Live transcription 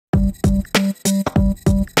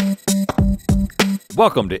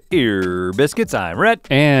Welcome to Ear Biscuits. I'm Rhett.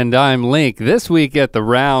 And I'm Link. This week at the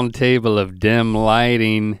round table of dim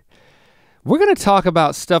lighting, we're gonna talk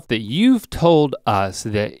about stuff that you've told us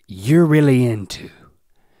that you're really into.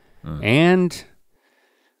 And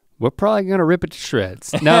we're probably gonna rip it to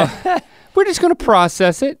shreds. No, we're just gonna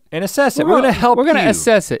process it. And assess it. We're gonna help you. We're gonna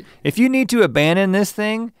assess it. If you need to abandon this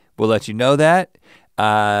thing, we'll let you know that.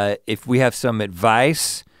 If we have some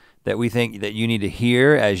advice that we think that you need to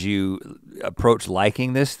hear as you approach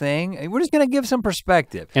liking this thing, we're just gonna give some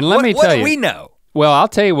perspective. And let me tell you. What do we know? Well, I'll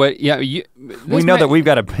tell you what, we know that we've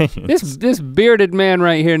got opinions. This bearded man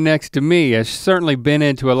right here next to me has certainly been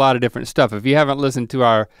into a lot of different stuff. If you haven't listened to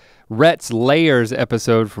our Rhett's Layers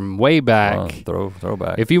episode from way back.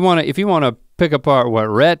 Throwback. If you wanna pick apart what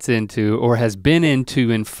Rhett's into or has been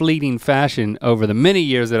into in fleeting fashion over the many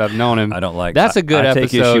years that I've known him. I don't like that's a good episode. I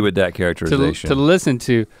take issue with that characterization. To listen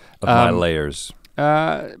to. Of my layers.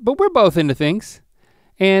 But we're both into things.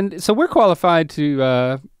 And so we're qualified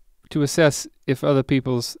to assess if other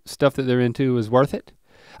people's stuff that they're into is worth it.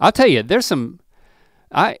 I'll tell you, there's some,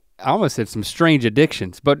 I almost said some strange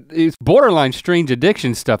addictions, but it's borderline strange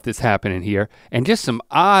addiction stuff that's happening here, and just some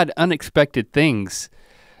odd, unexpected things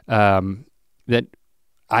that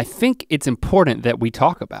I think it's important that we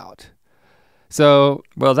talk about. So.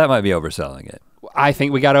 Well, that might be overselling it. I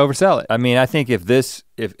think we gotta oversell it. I mean, I think if this,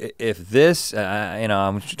 I'm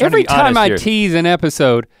trying every to be time I here. tease an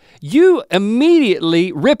episode, you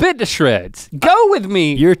immediately rip it to shreds. Go with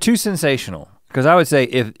me. You're too sensational. Because I would say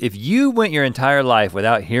if you went your entire life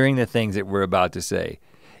without hearing the things that we're about to say,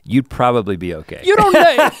 you'd probably be okay. You don't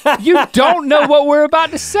know. You don't know what we're about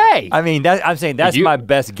to say. I mean, I'm saying that's my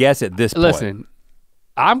best guess at this point. Listen,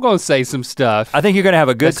 I'm gonna say some stuff. I think you're gonna have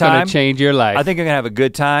a good time. That's gonna change your life. I think you're gonna have a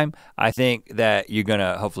good time. I think that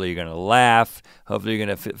hopefully you're gonna laugh. Hopefully you're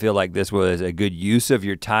gonna feel like this was a good use of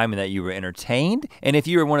your time and that you were entertained. And if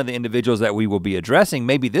you were one of the individuals that we will be addressing,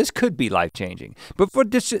 maybe this could be life-changing. But for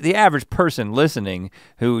the average person listening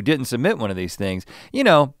who didn't submit one of these things, you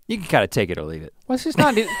can kind of take it or leave it. Well, it's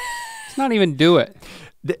not even do it.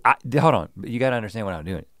 Hold on, you gotta understand what I'm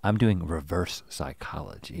doing. I'm doing reverse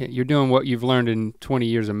psychology. You're doing what you've learned in 20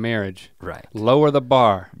 years of marriage. Right. Lower the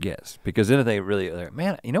bar. Yes, because then if they really,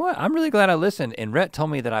 man, you know what? I'm really glad I listened and Rhett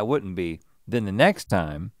told me that I wouldn't be. Then the next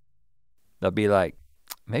time, they'll be like,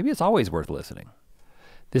 maybe it's always worth listening.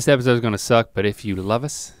 This episode's gonna suck, but if you love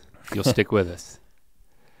us, you'll stick with us.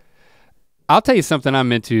 I'll tell you something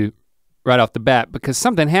I'm into right off the bat because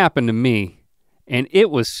something happened to me and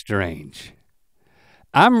it was strange.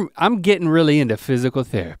 I'm getting really into physical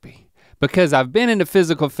therapy because I've been into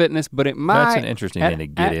physical fitness, but that's an interesting thing to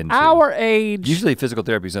get into. At our age. Usually physical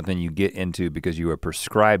therapy is something you get into because you were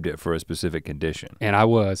prescribed it for a specific condition. And I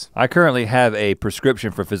was. I currently have a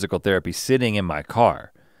prescription for physical therapy sitting in my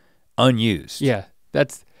car, unused. Yeah,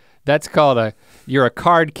 that's called you're a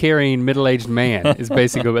card carrying middle-aged man is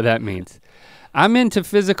basically what that means. I'm into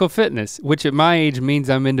physical fitness, which at my age means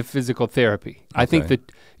I'm into physical therapy. Okay. I think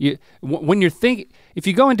that if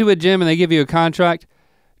you go into a gym and they give you a contract,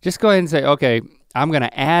 just go ahead and say, okay, I'm gonna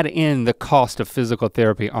add in the cost of physical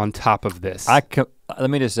therapy on top of this. Let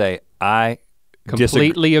me just say, I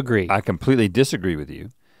completely agree. I completely disagree with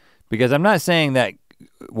you because I'm not saying that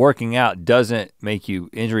working out doesn't make you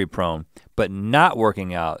injury prone, but not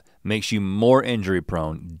working out makes you more injury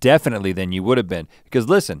prone, definitely than you would have been. Because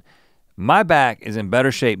listen, my back is in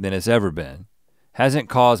better shape than it's ever been, hasn't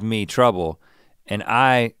caused me trouble, and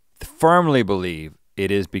I firmly believe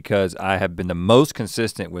it is because I have been the most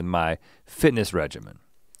consistent with my fitness regimen.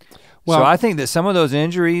 Well, so I think that some of those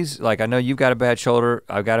injuries, like I know you've got a bad shoulder,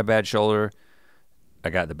 I've got a bad shoulder, I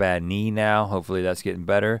got the bad knee now, hopefully that's getting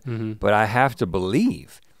better, but I have to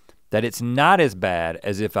believe that it's not as bad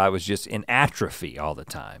as if I was just in atrophy all the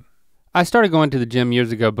time. I started going to the gym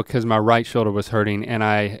years ago because my right shoulder was hurting and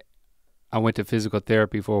I went to physical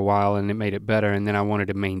therapy for a while and it made it better and then I wanted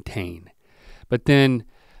to maintain. But then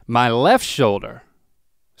my left shoulder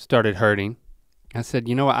started hurting. I said,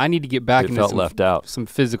 you know what, I need to get back into some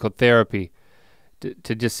physical therapy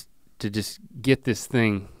to just get this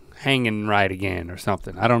thing hanging right again or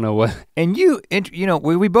something. I don't know what. And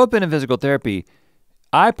we both been in physical therapy.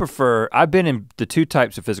 I've been in the two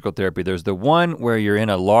types of physical therapy. There's the one where you're in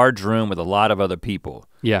a large room with a lot of other people.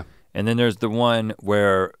 Yeah. And then there's the one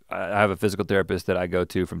where I have a physical therapist that I go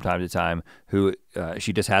to from time to time who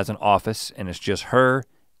she just has an office and it's just her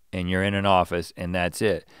and you're in an office and that's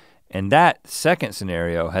it. And that second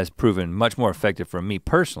scenario has proven much more effective for me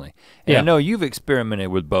personally. And I know you've experimented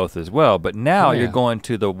with both as well, but now you're going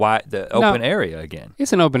to the open area again.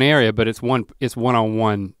 It's an open area, but it's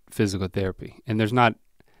one-on-one physical therapy. And there's not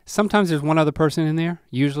Sometimes there's one other person in there,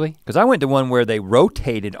 usually. Because I went to one where they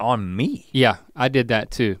rotated on me. Yeah, I did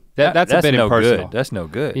that too. That's a bit no impersonal. good. That's no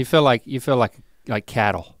good. You feel like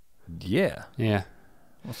cattle. Yeah. Yeah.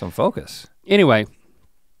 Well, some focus. Anyway,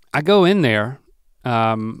 I go in there,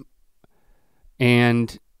 and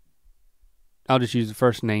I'll just use the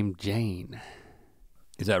first name, Jane.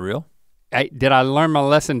 Is that real? Did I learn my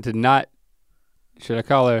lesson to not, should I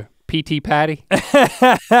call her PT Patty?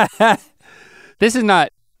 This is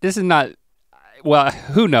not, well,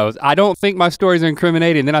 who knows? I don't think my stories are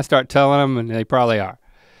incriminating, then I start telling them and they probably are.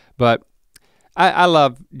 But I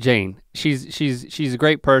love Jane. She's a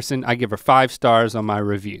great person. I give her 5 stars on my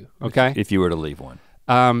review, okay? If you were to leave one.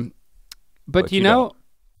 But you know,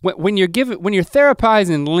 when you're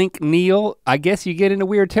therapizing Link Neal, I guess you get into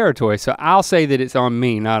weird territory. So I'll say that it's on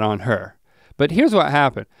me, not on her. But here's what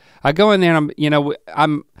happened. I go in there and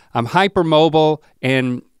I'm hypermobile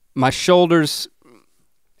and my shoulders,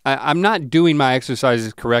 I'm not doing my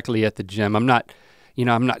exercises correctly at the gym. I'm not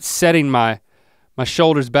setting my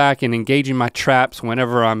shoulders back and engaging my traps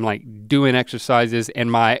whenever I'm like doing exercises,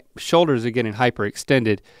 and my shoulders are getting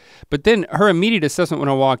hyperextended. But then her immediate assessment when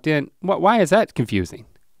I walked in, why is that confusing?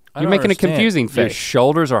 You're making a confusing face. Your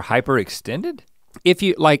shoulders are hyperextended? If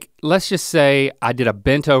you, let's just say I did a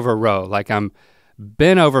bent over row, like I'm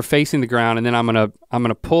bent over facing the ground, and then I'm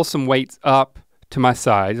gonna pull some weights up to my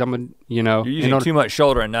sides. You're using too much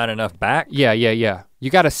shoulder and not enough back? Yeah. You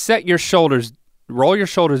gotta set your shoulders, roll your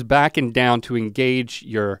shoulders back and down to engage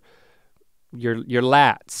your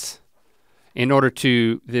lats in order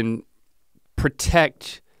to then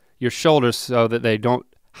protect your shoulders so that they don't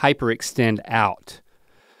hyperextend out.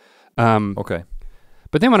 Okay.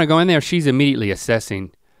 But then when I go in there, she's immediately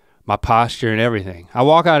assessing my posture and everything. I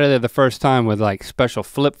walk out of there the first time with like special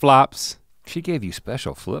flip-flops. She gave you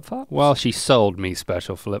special flip-flops? Well, she sold me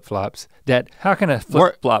special flip-flops that. How can a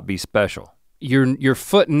flip-flop be special? Your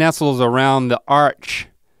foot nestles around the arch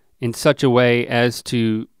in such a way as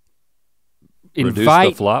to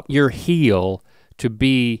invite your heel to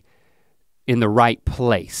be in the right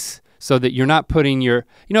place, so that you're not putting your,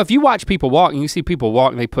 if you watch people walk and you see people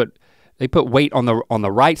walk and they put weight on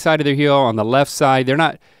the right side of their heel, on the left side,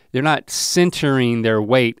 they're not centering their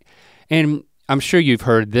weight. And I'm sure you've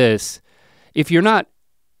heard this. If you're not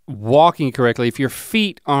walking correctly, if your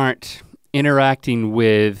feet aren't interacting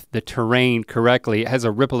with the terrain correctly, it has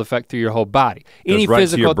a ripple effect through your whole body. Any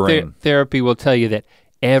physical therapy will tell you that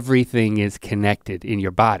everything is connected in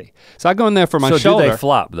your body. So I go in there for my shoulder. So do they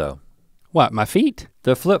flop though? What, my feet?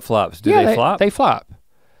 The flip-flops, do they flop? They flop.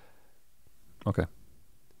 Okay.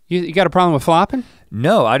 You got a problem with flopping?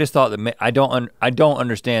 No, I just thought that I don't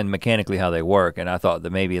understand mechanically how they work, and I thought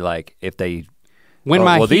that maybe like if they these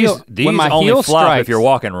only flop strikes, if you're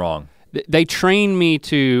walking wrong. They train me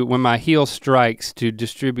to, when my heel strikes, to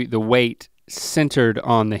distribute the weight centered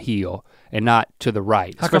on the heel and not to the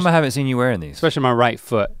right. How come I haven't seen you wearing these? Especially my right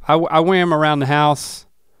foot. I wear them around the house.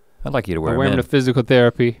 I'd like you to wear them. I wear them to physical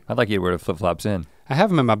therapy. I'd like you to wear the flip-flops in. I have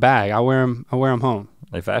them in my bag. I wear them home.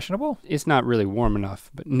 Are they fashionable? It's not really warm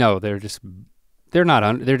enough, but no, they're just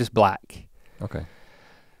black. Okay.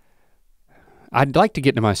 I'd like to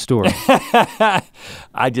get to my story.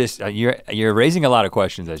 You're raising a lot of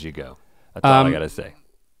questions as you go. That's all I gotta say.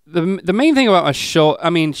 The main thing about my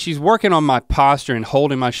shoulder, she's working on my posture and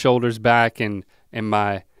holding my shoulders back and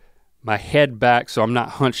my head back so I'm not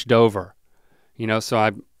hunched over. So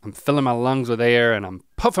I'm filling my lungs with air and I'm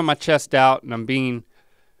puffing my chest out and I'm being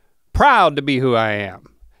proud to be who I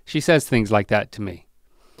am. She says things like that to me.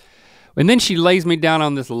 And then she lays me down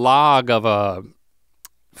on this log of a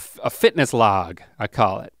fitness log, I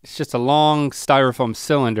call it. It's just a long styrofoam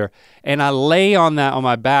cylinder. And I lay on that on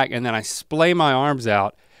my back and then I splay my arms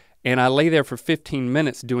out and I lay there for 15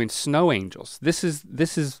 minutes doing snow angels. This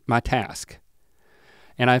is my task.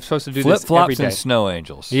 And I'm supposed to do this every day. Flip-flops and snow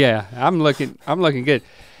angels. Yeah, I'm looking good.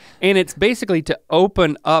 And it's basically to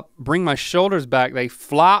open up, bring my shoulders back. They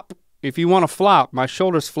flop. If you want to flop, my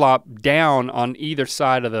shoulders flop down on either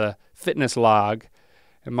side of the fitness log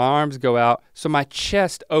and my arms go out. So my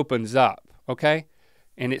chest opens up, okay?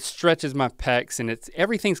 And it stretches my pecs and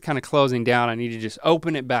everything's kind of closing down. I need to just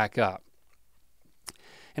open it back up.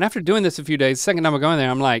 And after doing this a few days, the second time I go in there,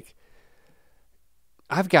 I'm like,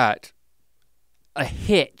 I've got a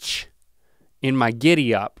hitch in my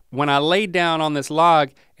giddy up. When I lay down on this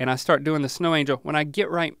log and I start doing the snow angel, when I get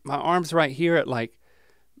right, my arm's right here at like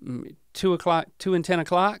 2 and 10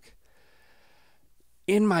 o'clock,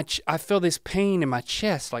 I feel this pain in my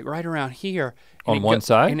chest, like right around here. On one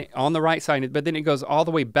side? And on the right side, but then it goes all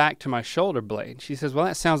the way back to my shoulder blade. She says, well,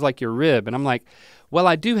 that sounds like your rib. And I'm like, well,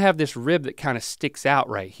 I do have this rib that kind of sticks out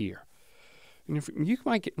right here. And you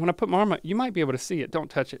might get, when I put my arm up, you might be able to see it. Don't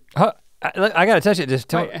touch it. Huh? I gotta touch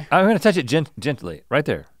it. I'm gonna touch it gently, right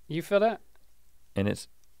there. You feel that? And it's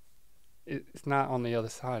not on the other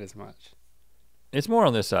side as much. It's more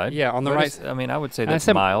on this side. Yeah, on the right side. I mean, I would say that's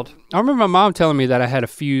mild. I remember my mom telling me that I had a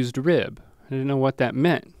fused rib. I didn't know what that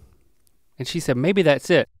meant. And she said, maybe that's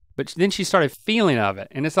it. But then she started feeling of it.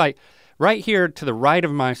 And it's like right here to the right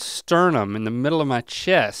of my sternum, in the middle of my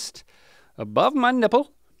chest, above my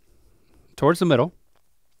nipple, towards the middle,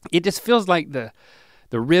 it just feels like the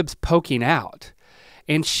ribs poking out.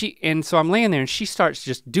 And so I'm laying there and she starts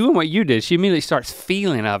just doing what you did. She immediately starts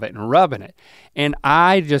feeling of it and rubbing it. And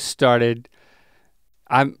I just started,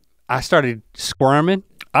 I started squirming.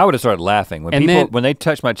 I would have started laughing when they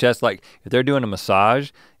touch my chest, like if they're doing a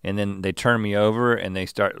massage and then they turn me over and they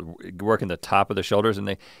start working the top of the shoulders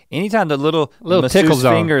and anytime the little masseuse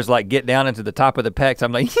fingers like get down into the top of the pecs,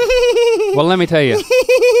 I'm like, well, let me tell you,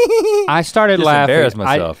 I started laughing. Embarrass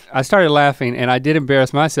myself. I started laughing and I did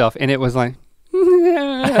embarrass myself and it was like,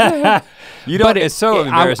 it's so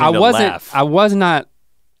embarrassing to laugh. I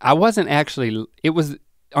wasn't actually, it was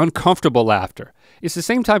uncomfortable laughter. It's the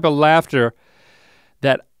same type of laughter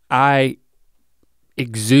that I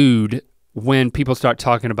exude when people start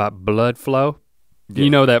talking about blood flow. Yeah. You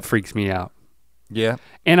know that freaks me out. Yeah.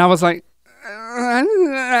 And I was like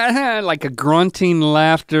a grunting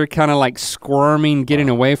laughter, kind of like squirming, getting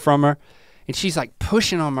away from her. And she's like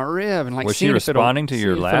pushing on my rib and like. Was she responding to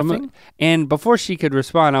your laughing? And before she could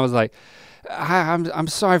respond, I was like, I'm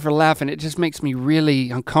sorry for laughing. It just makes me really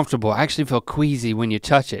uncomfortable. I actually feel queasy when you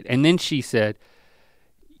touch it. And then she said,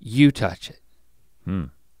 you touch it.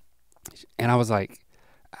 And I was like,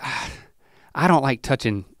 I don't like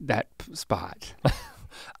touching that spot.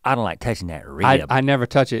 I don't like touching that rib. I never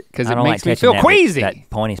touch it because it makes me feel queasy. That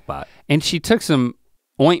pointy spot. And she took some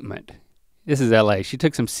ointment. This is LA. She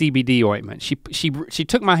took some CBD ointment. She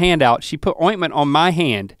took my hand out. She put ointment on my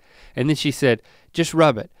hand, and then she said, "Just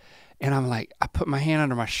rub it." And I'm like, I put my hand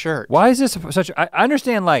under my shirt. Why is this such? I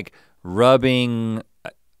understand like rubbing.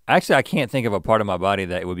 Actually, I can't think of a part of my body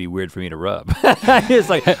that it would be weird for me to rub. It's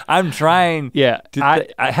like I'm trying. Yeah,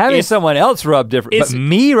 having someone else rub different, but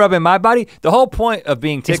me rubbing my body. The whole point of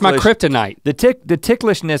being ticklish. It's my kryptonite. The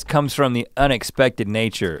ticklishness comes from the unexpected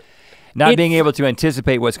nature. Not being able to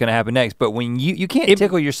anticipate what's gonna happen next, but when you can't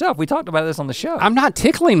tickle yourself. We talked about this on the show. I'm not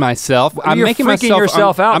tickling myself. You're making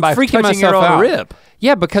yourself out I'm by freaking touching your own rib.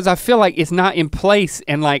 Yeah, because I feel like it's not in place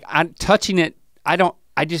and like I'm touching it,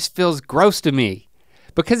 I just feels gross to me.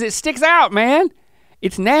 Because it sticks out, man.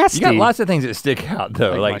 It's nasty. You got lots of things that stick out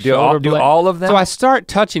though. Like do all of them? So I start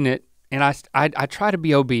touching it and I try to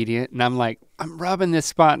be obedient and I'm like, I'm rubbing this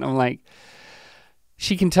spot and I'm like,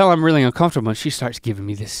 she can tell I'm really uncomfortable and she starts giving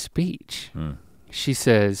me this speech. She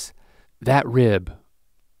says, that rib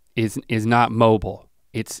is not mobile.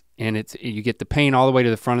 You get the pain all the way to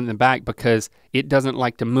the front and the back because it doesn't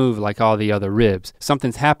like to move like all the other ribs.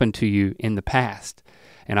 Something's happened to you in the past.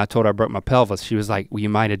 And I told her I broke my pelvis. She was like, well, you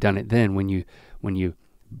might have done it then when you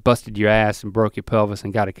busted your ass and broke your pelvis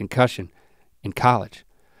and got a concussion in college.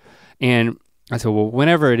 And I said, well,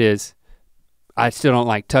 whenever it is, I still don't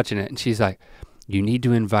like touching it. And she's like, you need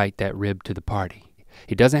to invite that rib to the party.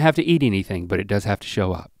 It doesn't have to eat anything, but it does have to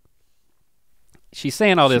show up. She's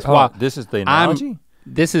saying all this while this is the analogy?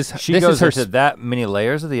 She goes into that many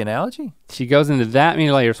layers of the analogy? She goes into that many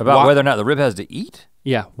layers. About whether or not the rib has to eat?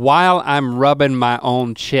 Yeah, while I'm rubbing my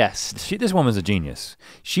own chest. This woman's a genius.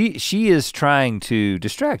 She is trying to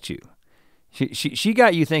distract you. She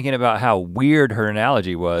got you thinking about how weird her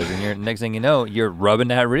analogy was, and you're next thing you know, you're rubbing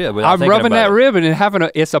that rib without thinking about it. I'm rubbing that rib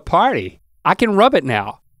and it's a party. I can rub it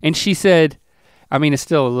now. And she said, I mean, it's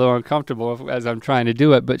still a little uncomfortable as I'm trying to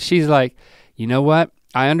do it, but she's like, you know what?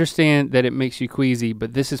 I understand that it makes you queasy,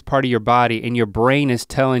 but this is part of your body and your brain is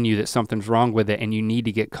telling you that something's wrong with it and you need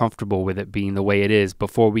to get comfortable with it being the way it is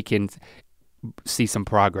before we can see some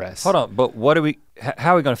progress. Hold on, but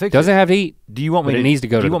how are we gonna fix it? Doesn't have to eat. Do you want me to? It needs to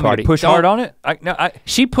go to the party. Do you want me to push hard on it?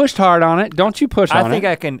 She pushed hard on it. Don't you push on it? I think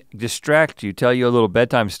I can distract you, tell you a little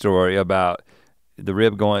bedtime story about the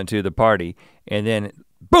rib going to the party, and then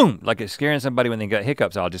boom, like it's scaring somebody when they got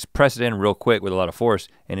hiccups. I'll just press it in real quick with a lot of force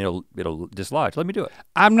and it'll dislodge. Let me do it.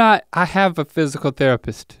 I have a physical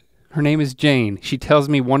therapist. Her name is Jane. She tells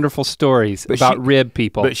me wonderful stories about rib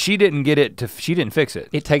people. But she didn't she didn't fix it.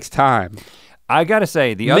 It takes time. I gotta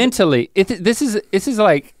say, mentally, this is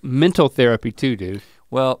like mental therapy too, dude.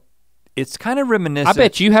 Well, it's kind of reminiscent. I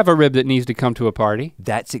bet you have a rib that needs to come to a party.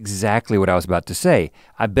 That's exactly what I was about to say.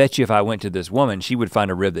 I bet you if I went to this woman, she would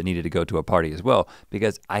find a rib that needed to go to a party as well.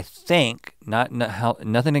 Because I think,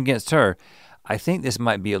 nothing against her, I think this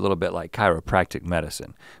might be a little bit like chiropractic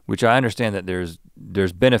medicine, which I understand that there's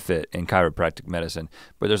benefit in chiropractic medicine,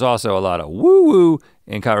 but there's also a lot of woo-woo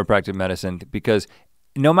in chiropractic medicine because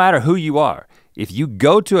no matter who you are, if you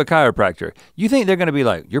go to a chiropractor, you think they're gonna be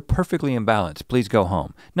like, you're perfectly imbalanced, please go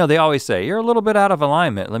home. No, they always say, you're a little bit out of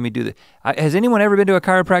alignment, let me do this. Has anyone ever been to a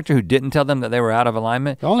chiropractor who didn't tell them that they were out of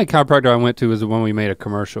alignment? The only chiropractor I went to was the one we made a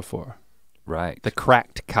commercial for. Right. The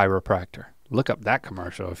Cracked Chiropractor. Look up that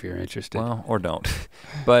commercial if you're interested. Well, or don't.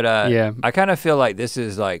 But yeah. I kind of feel like this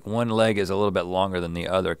is like one leg is a little bit longer than the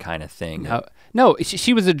other kind of thing. No,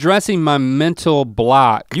 she was addressing my mental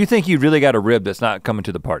block. You think you really got a rib that's not coming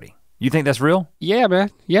to the party? You think that's real? Yeah, man,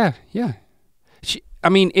 yeah. I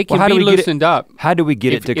mean, it can be loosened up. How do we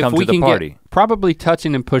get it to come to the party? Probably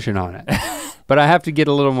touching and pushing on it. But I have to get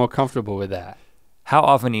a little more comfortable with that. How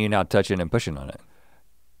often are you now touching and pushing on it?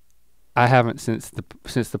 I haven't since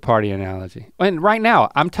the party analogy. And right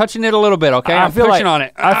now, I'm touching it a little bit, okay? I'm pushing like, on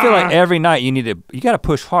it. I feel like every night you gotta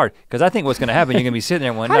push hard, because I think what's gonna happen, you're gonna be sitting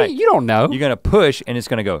there one night. You don't know. You're gonna push and it's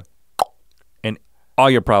gonna go, and all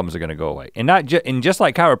your problems are gonna go away. And just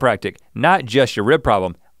like chiropractic, not just your rib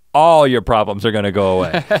problem, all your problems are gonna go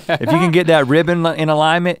away. If you can get that rib in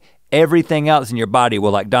alignment, everything else in your body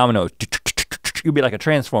will like dominoes. You'll be like a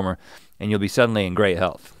transformer and you'll be suddenly in great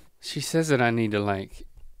health. She says that I need to like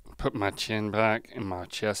put my chin back and my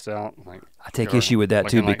chest out. Like I take issue with that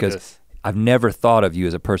too, because I've never thought of you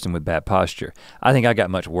as a person with bad posture. I think I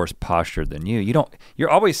got much worse posture than you. You're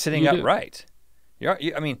always sitting upright.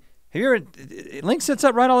 I mean, Link sits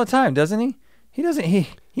upright all the time, doesn't he? He's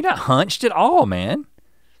not hunched at all, man.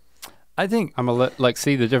 I think I'm gonna like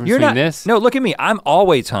see the difference between this. No, look at me. I'm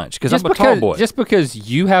always hunched because I'm a tall boy. Just because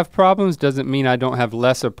you have problems doesn't mean I don't have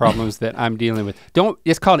lesser problems that I'm dealing with.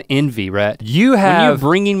 It's called envy, Rhett. When you're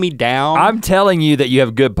bringing me down. I'm telling you that you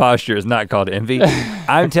have good posture is not called envy.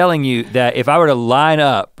 I'm telling you that if I were to line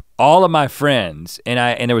up all of my friends and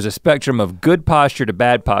there was a spectrum of good posture to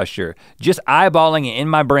bad posture, just eyeballing it in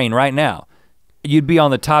my brain right now, you'd be on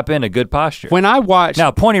the top end of good posture. When I watched— Now,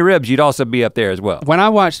 pointy ribs, you'd also be up there as well. When I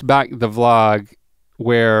watched back the vlog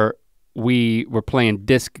where we were playing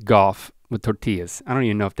disc golf with tortillas, I don't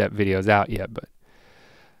even know if that video's out yet, but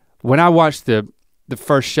when I watched the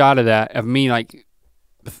first shot of that, of me like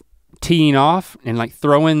teeing off and like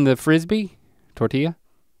throwing the Frisbee tortilla,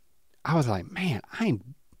 I was like, man,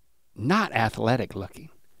 I'm not athletic looking.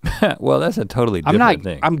 Well, that's a totally different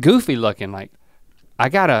thing. I'm goofy looking, like I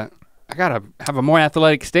gotta have a more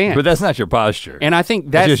athletic stance. But that's not your posture. And I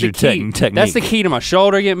think that's just the your key. technique. That's the key to my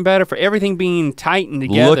shoulder getting better, for everything being tightened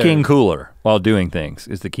together. Looking cooler while doing things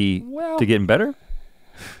is the key to getting better?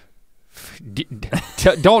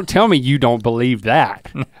 Don't tell me you don't believe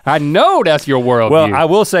that. I know that's your worldview. Well, I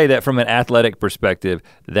will say that from an athletic perspective,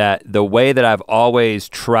 that the way that I've always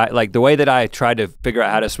tried, like the way that I tried to figure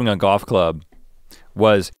out how to swing a golf club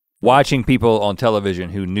was watching people on television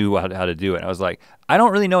who knew how to do it. I was like, I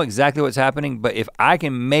don't really know exactly what's happening, but if I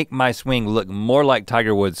can make my swing look more like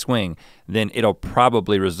Tiger Woods' swing, then it'll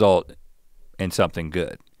probably result in something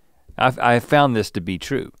good. I found this to be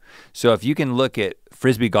true. So if you can look at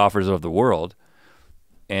Frisbee golfers of the world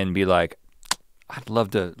and be like, I'd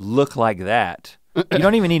love to look like that. You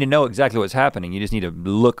don't even need to know exactly what's happening. You just need to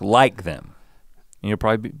look like them. And you'll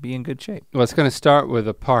probably be in good shape. Well, it's gonna start with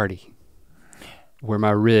a party where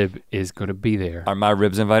my rib is gonna be there. Are my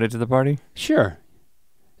ribs invited to the party? Sure.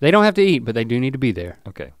 They don't have to eat, but they do need to be there.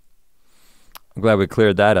 Okay. I'm glad we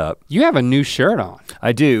cleared that up. You have a new shirt on.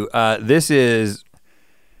 I do. This is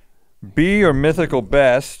Be Your Mythical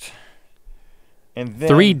Best. And then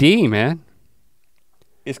 3D, man.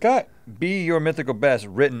 It's got Be Your Mythical Best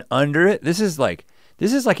written under it. This is like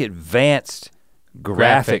advanced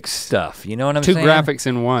graphics stuff. You know what I'm saying? Two graphics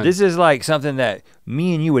in one. This is like something that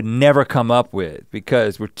me and you would never come up with,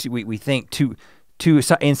 because we think too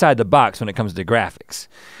inside the box when it comes to graphics.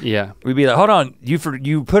 Yeah. We'd be like, hold on,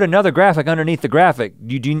 you put another graphic underneath the graphic.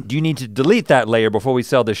 Do you need to delete that layer before we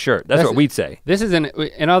sell this shirt? That's what we'd say. This is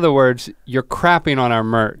in other words, you're crapping on our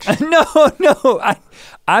merch. No,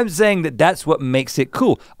 I'm saying that's what makes it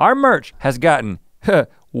cool. Our merch has gotten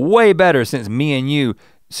way better since me and you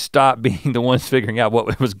stopped being the ones figuring out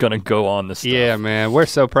what was gonna go on the stuff. Yeah, man, we're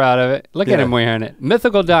so proud of it. Look at him wearing it.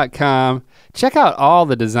 Mythical.com. Check out all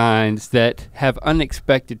the designs that have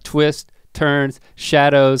unexpected twists, turns,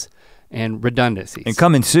 shadows, and redundancies. And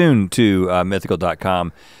coming soon to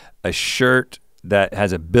Mythical.com, a shirt that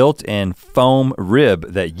has a built-in foam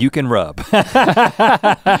rib that you can rub.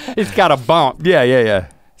 It's got a bump. Yeah.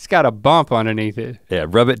 It's got a bump underneath it. Yeah,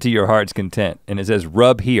 rub it to your heart's content. And it says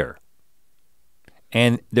rub here.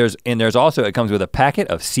 And there's also, it comes with a packet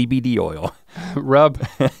of CBD oil. Rub.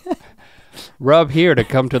 Rub here to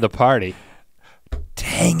come to the party.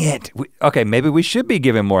 Dang it. Okay, maybe we should be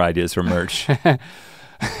giving more ideas for merch.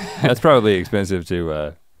 That's probably expensive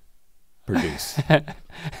to produce.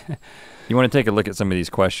 You wanna take a look at some of these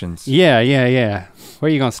questions? Yeah. Where are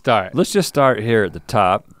you gonna start? Let's just start here at the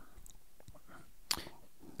top.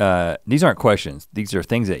 These aren't questions. These are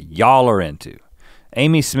things that y'all are into.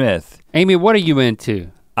 Amy Smith. Amy, what are you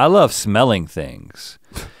into? I love smelling things.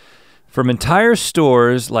 From entire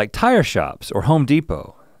stores like tire shops or Home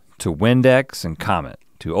Depot, to Windex and Comet,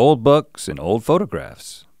 to old books and old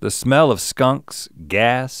photographs. The smell of skunks,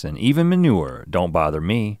 gas, and even manure don't bother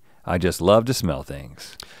me. I just love to smell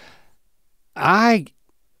things. I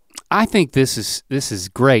think this is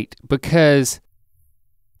great because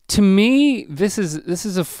to me this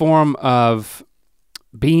is a form of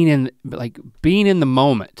being in the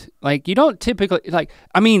moment. Like you don't typically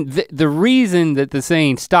the reason that the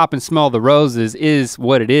saying stop and smell the roses is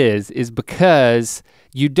what it is because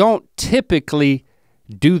you don't typically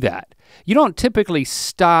do that. You don't typically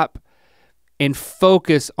stop and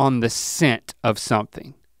focus on the scent of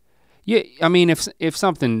something. If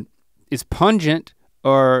something is pungent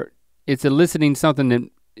or it's eliciting something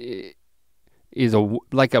that is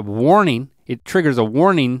like a warning, it triggers a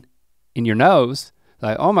warning in your nose,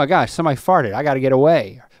 like, oh my gosh, somebody farted, I gotta get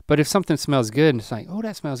away. But if something smells good and it's like, oh,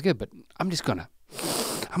 that smells good, but I'm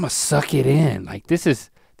gonna suck it in. Like this is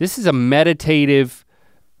a meditative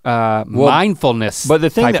mindfulness but the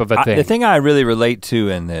thing type of a thing. The thing I really relate to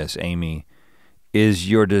in this, Amy, is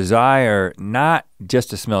your desire not just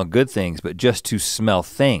to smell good things, but just to smell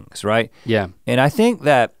things, right? Yeah. And I think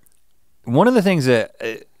that one of the things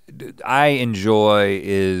that I enjoy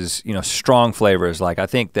is, strong flavors. Like I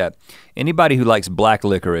think that anybody who likes black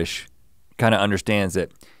licorice kind of understands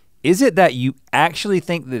that, is it that you actually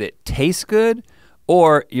think that it tastes good,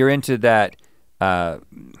 or you're into that,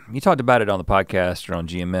 you talked about it on the podcast or on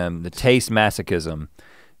GMM, the taste masochism.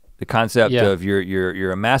 The concept of you're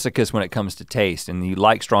a masochist when it comes to taste, and you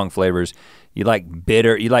like strong flavors, you like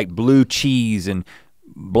bitter, you like blue cheese and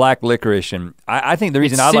black licorice, and I think the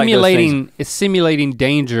reason I like those things, it's simulating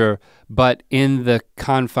danger, but in the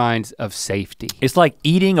confines of safety. It's like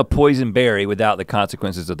eating a poison berry without the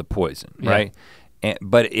consequences of the poison, right?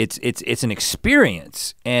 But it's an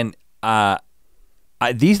experience, and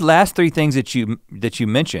these last three things that you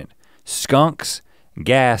mentioned, skunks,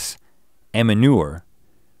 gas, and manure,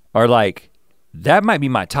 are like, that might be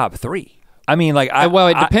my top three. I mean, like,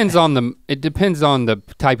 it depends on the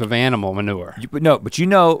type of animal manure. But you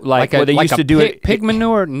know, what they used to do it. Pig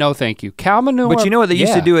manure, no thank you. Cow manure. But you know what they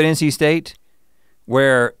used to do at NC State,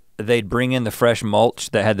 where they'd bring in the fresh mulch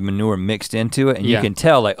that had the manure mixed into it, and you can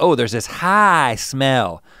tell, like, oh, there's this high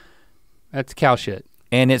smell. That's cow shit.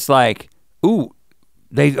 And it's like, ooh,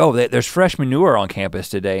 there's fresh manure on campus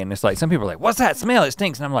today, and it's like, some people are like, what's that smell? It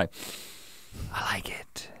stinks. And I'm like, I like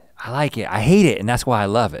it. I hate it, and that's why I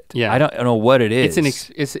love it. Yeah. I don't know what it is.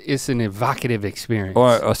 It's an evocative experience.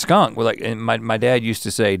 Or a skunk. And my dad used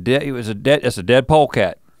to say, it's a dead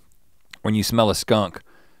polecat when you smell a skunk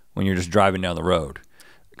when you're just driving down the road.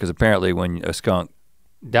 Because apparently when a skunk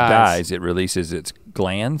dies, it releases its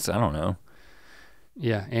glands. I don't know.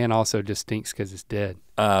 Yeah, and also just stinks because it's dead.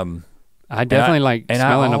 I definitely like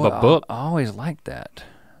smelling of a book. I always liked that.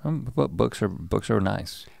 Books are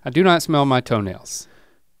nice. I do not smell my toenails.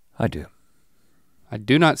 I do. I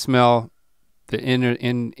do not smell the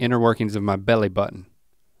inner workings of my belly button,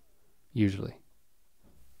 usually.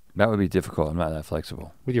 That would be difficult. I'm not that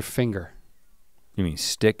flexible. With your finger. You mean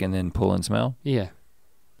stick and then pull and smell? Yeah.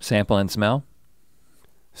 Sample and smell?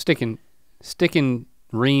 Stick and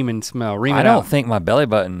ream and smell. I don't think my belly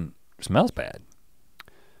button smells bad.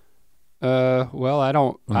 Well, I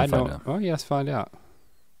don't. Out. Oh, yes, find out.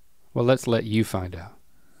 Well, let's let you find out.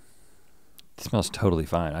 It smells totally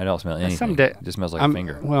fine. I don't smell anything. Someday, it just smells like a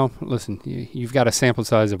finger. Well, listen, you've got a sample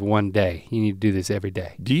size of one day. You need to do this every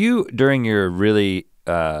day. Do you, during your really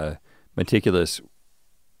meticulous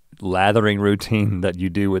lathering routine that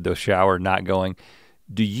you do with the shower not going,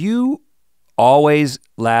 do you always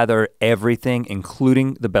lather everything,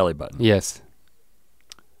 including the belly button? Yes.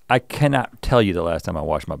 I cannot tell you the last time I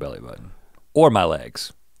washed my belly button or my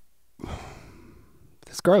legs.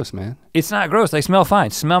 It's gross, man. It's not gross, they smell fine.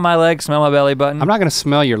 Smell my legs, smell my belly button. I'm not gonna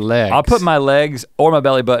smell your legs. I'll put my legs or my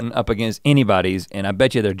belly button up against anybody's, and I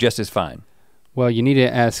bet you they're just as fine. Well, you need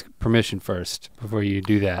to ask permission first before you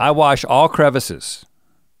do that. I wash all crevices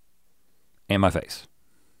and my face.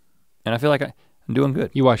 And I feel like I'm doing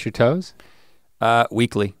good. You wash your toes?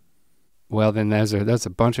 Weekly. Well, then that's a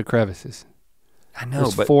bunch of crevices. I know,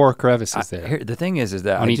 There's but 4 crevices there. The thing is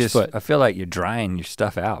that on each foot. I feel like you're drying your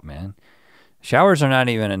stuff out, man. Showers are not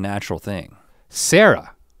even a natural thing.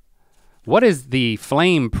 Sarah, what is the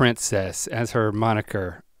Flame Princess, as her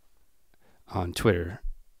moniker on Twitter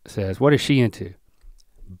says? What is she into?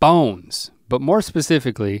 Bones, but more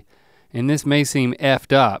specifically, and this may seem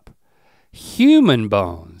effed up, human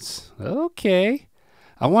bones. Okay.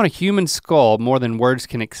 I want a human skull more than words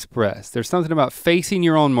can express. There's something about facing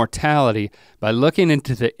your own mortality by looking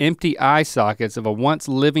into the empty eye sockets of a once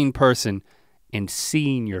living person and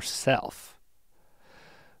seeing yourself.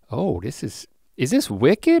 Oh, is this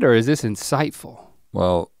wicked or is this insightful?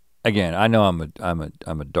 Well, again, I know I'm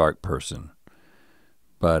a dark person,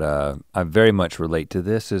 but I very much relate to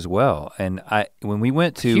this as well. And when we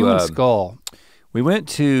went to human skull, we went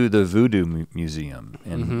to the Voodoo Museum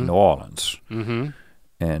in New Orleans. Mm-hmm.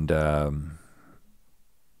 And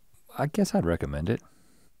I guess I'd recommend it.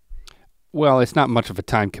 Well, it's not much of a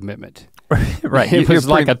time commitment. Right, It was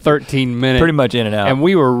like a 13-minute. Pretty much in and out. And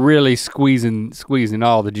we were really squeezing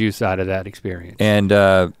all the juice out of that experience. And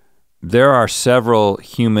there are several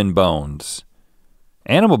human bones,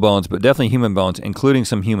 animal bones, but definitely human bones, including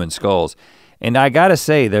some human skulls. And I gotta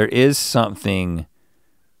say, there is something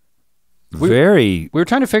we were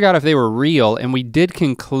trying to figure out if they were real, and we did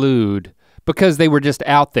conclude, because they were just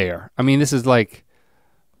out there. I mean, this is like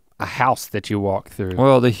a house that you walk through.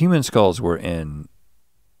 Well, the human skulls were in,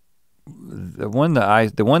 the one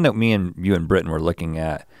that me and you and Britton were looking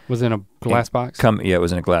at. Was in a glass box? Yeah, it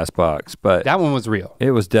was in a glass box, but. That one was real.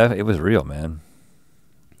 It was real, man.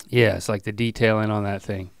 Yeah, it's like the detailing on that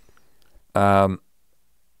thing.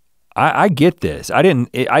 I get this. I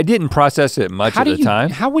didn't process it much at the time.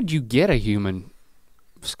 How would you get a human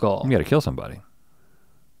skull? You gotta kill somebody.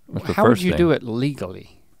 How would you do it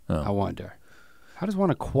legally, I wonder? How does one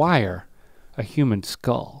acquire a human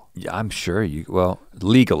skull? Yeah, I'm sure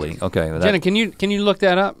legally, okay. Jenna, can you look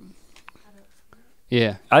that up?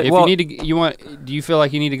 Yeah, do you feel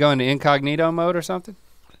like you need to go into incognito mode or something?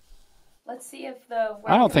 Let's see if the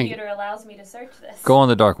computer allows me to search this. Go on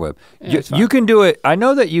the dark web. Yeah, you can do it. I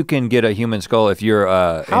know that you can get a human skull if you're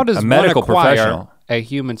a medical professional. A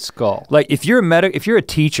human skull? Like if you're a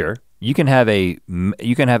teacher, you can have a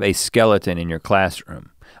skeleton in your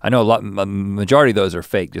classroom. I know a majority of those are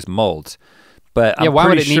fake, just molds. But yeah, why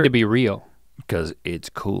would it need to be real? Because it's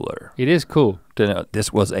cooler. It is cool to know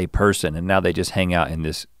this was a person, and now they just hang out in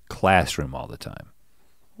this classroom all the time.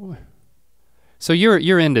 So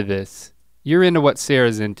you're into this. You're into what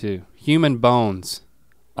Sarah's into. Human bones.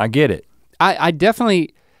 I get it. I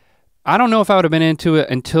definitely, I don't know if I would have been into it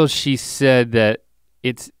until she said that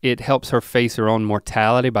it helps her face her own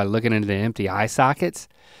mortality by looking into the empty eye sockets.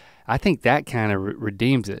 I think that kind of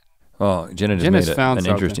redeems it. Oh, Jenna's made an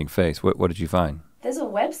interesting face. What did you find? There's a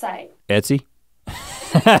website. Etsy?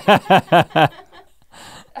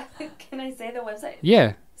 Can I say the website?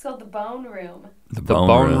 Yeah. It's called The Bone Room.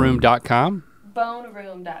 TheBoneRoom.com?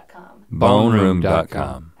 BoneRoom.com.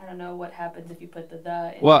 BoneRoom.com. I don't know what happens if you put the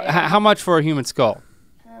in Well, there. how much for a human skull?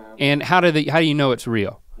 And how do you know it's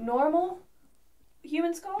real? Normal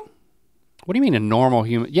human skull? What do you mean a normal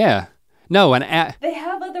human? Yeah. No, they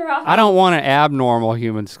have other options. I don't want an abnormal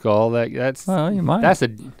human skull. That's well, you might. That's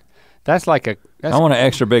like a. I want an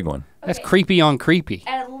extra big one. That's creepy on creepy.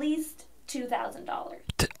 At least $2,000.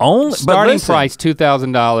 Only starting price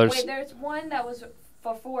 $2,000. Wait, there's one that was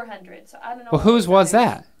for $400. So I don't know. Well, whose was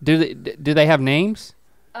that? Do they have names?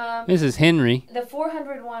 This is Henry. The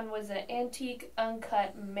 $400 one was an antique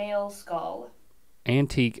uncut male skull.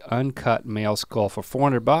 Antique uncut male skull for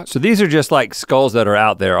 $400. So these are just like skulls that are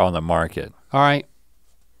out there on the market. All right.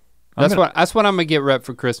 That's what I'm gonna get Rep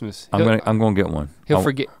for Christmas. I'm gonna get one. He'll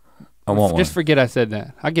forget. I want one. Just forget I said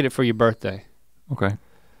that. I'll get it for your birthday. Okay.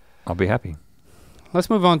 I'll be happy.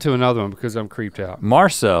 Let's move on to another one because I'm creeped out.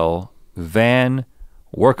 Marcel Van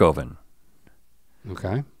Workoven.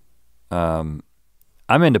 Okay. I'm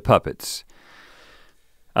into puppets.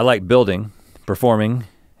 I like building, performing,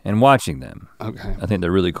 and watching them. Okay. I think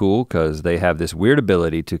they're really cool because they have this weird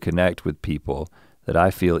ability to connect with people that I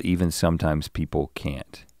feel even sometimes people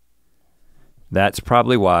can't. That's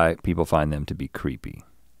probably why people find them to be creepy.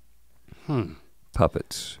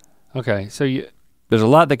 Puppets. Okay, so there's a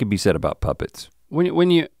lot that could be said about puppets. When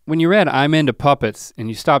you read I'm into puppets and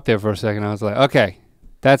you stopped there for a second, I was like, okay,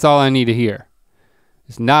 that's all I need to hear.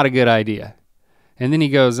 It's not a good idea. And then he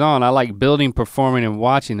goes on, I like building, performing, and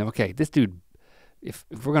watching them. Okay, this dude, if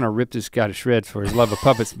we're gonna rip this guy to shreds for his love of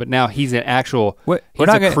puppets, but now he's an actual, he's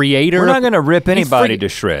a creator. We're not gonna rip anybody to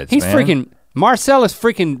shreds, He's man. freaking, Marcel is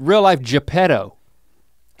freaking real life Geppetto.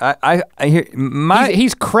 I hear,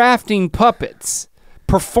 he's crafting puppets,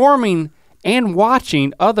 performing and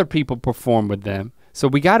watching other people perform with them. So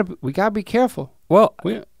we gotta be careful. Well,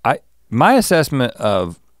 my assessment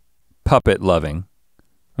of puppet loving,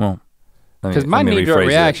 well, because my knee-jerk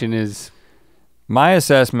reaction is, my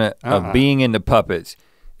assessment of being into puppets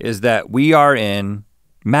is that we are in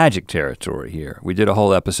magic territory here. We did a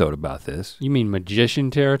whole episode about this. You mean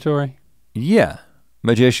magician territory? Yeah,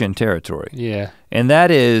 magician territory. Yeah. And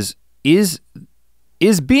that is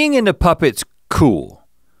being into puppets cool?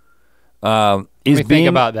 Think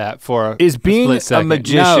about that for is being a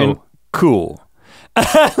magician cool?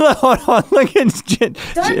 Hold on, look at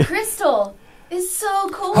Dark Crystal is so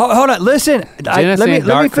cool. Hold on, listen. Let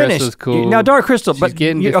me finish. Cool. Now, Dark Crystal, but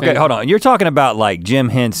okay, hold on. You're talking about like Jim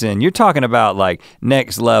Henson. You're talking about like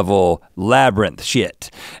next level labyrinth shit,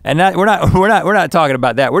 and that we're not talking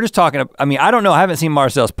about that. We're just talking. I mean, I don't know. I haven't seen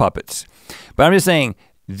Marcel's puppets, but I'm just saying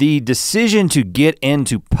the decision to get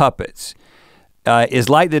into puppets is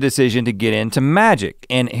like the decision to get into magic.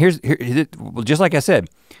 And just like I said,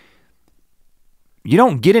 you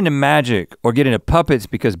don't get into magic or get into puppets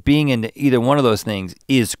because being into either one of those things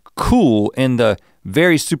is cool in the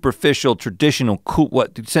very superficial, traditional cool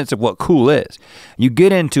sense of what cool is. You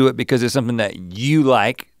get into it because it's something that you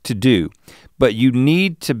like to do, but you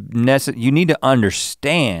need to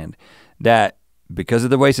understand that because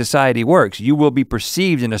of the way society works, you will be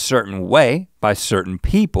perceived in a certain way by certain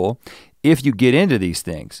people if you get into these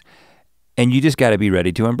things. And you just gotta be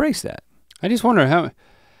ready to embrace that. I just wonder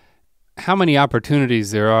how many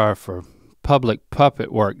opportunities there are for public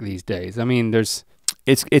puppet work these days. I mean, it's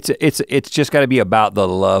just gotta be about the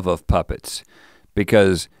love of puppets,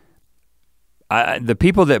 because the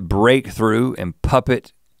people that break through in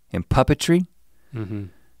puppetry,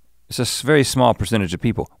 it's a very small percentage of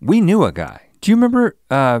people. We knew a guy. Do you remember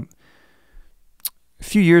a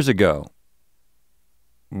few years ago,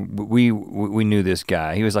 we knew this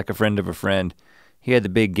guy. He was like a friend of a friend. He had the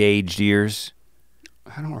big gauged ears.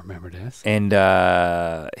 I don't remember this. And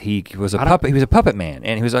he was a puppet man,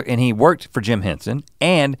 and he worked for Jim Henson,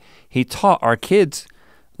 and he taught our kids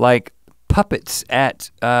like puppets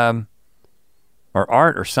at or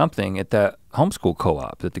art or something at the homeschool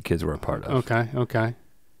co-op that the kids were a part of. Okay.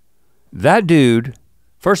 That dude,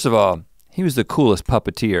 first of all, he was the coolest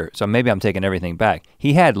puppeteer, so maybe I'm taking everything back.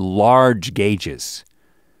 He had large gauges,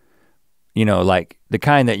 like the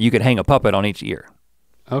kind that you could hang a puppet on each ear.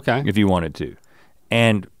 Okay. If you wanted to.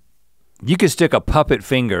 And you could stick a puppet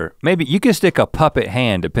finger, maybe you could stick a puppet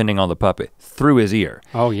hand, depending on the puppet, through his ear.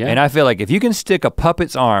 Oh yeah. And I feel like if you can stick a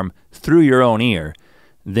puppet's arm through your own ear,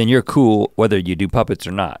 then you're cool whether you do puppets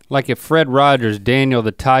or not. Like if Fred Rogers, Daniel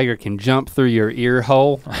the Tiger can jump through your ear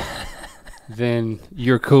hole, then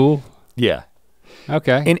you're cool? Yeah.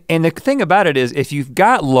 Okay. And the thing about it is, if you've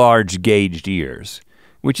got large gauged ears,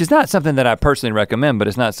 which is not something that I personally recommend, but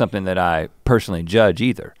it's not something that I personally judge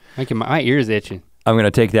either. My ear's itching. I'm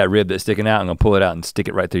gonna take that rib that's sticking out, I'm gonna pull it out and stick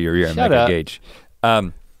it right through your ear and make a gauge.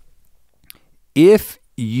 If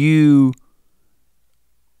you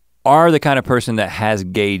are the kind of person that has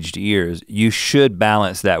gauged ears, you should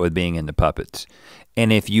balance that with being into puppets.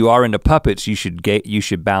 And if you are into puppets, you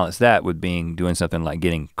should balance that with doing something like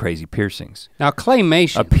getting crazy piercings. Now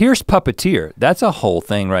claymation. A pierced puppeteer, that's a whole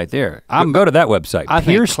thing right there. Go to that website. I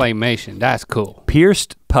think claymation, that's cool.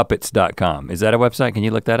 Piercedpuppets.com. Is that a website? Can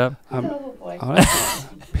you look that up? Oh boy.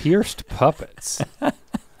 Pierced puppets. I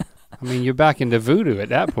mean, you're back into voodoo at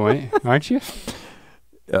that point, aren't you?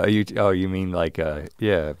 You mean like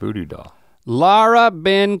voodoo doll. Laura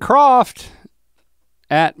Ben Croft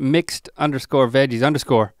at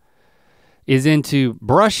mixed_veggies_ is into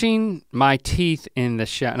brushing my teeth in the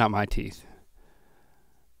shower. Not my teeth.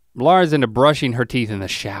 Laura's into brushing her teeth in the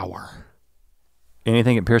shower.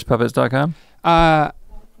 Anything at piercedpuppets.com?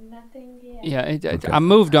 Nothing yet. Yeah, Okay. I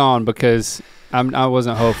moved on because I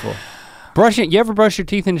wasn't hopeful. You ever brush your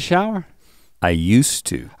teeth in the shower? I used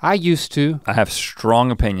to. I used to. I have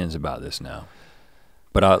strong opinions about this now.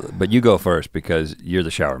 But you go first because you're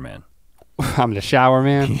the shower man. I'm the shower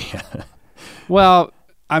man? Yeah. Well,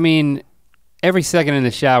 I mean, every second in the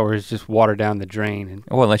shower is just water down the drain.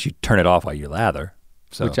 Well, unless you turn it off while you lather.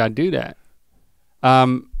 So. Which I do that.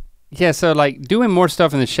 Yeah, so like doing more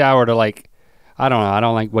stuff in the shower to like, I don't know, I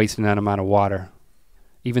don't like wasting that amount of water.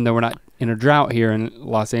 Even though we're not in a drought here in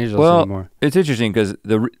Los Angeles anymore. It's interesting because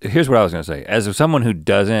here's what I was gonna say. As someone who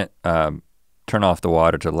doesn't turn off the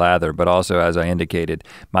water to lather, but also as I indicated,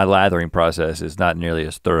 my lathering process is not nearly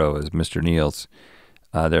as thorough as Mr. Neal's.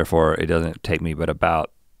 Therefore, it doesn't take me but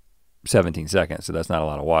about 17 seconds, so that's not a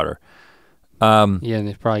lot of water. Yeah, and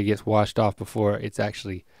it probably gets washed off before it's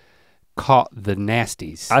actually caught the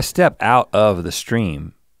nasties. I step out of the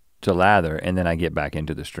stream to lather and then I get back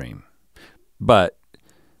into the stream. But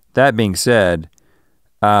that being said,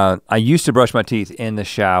 I used to brush my teeth in the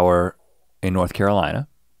shower in North Carolina,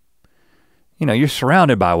 you know, you're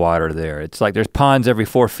surrounded by water there. It's like there's ponds every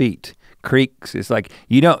 4 feet, creeks. It's like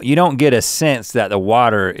you don't get a sense that the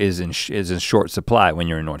water is in short supply when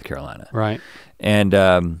you're in North Carolina. Right. And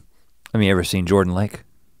have you ever seen Jordan Lake?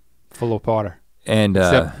 Full of water. And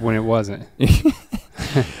except when it wasn't.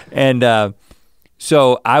 And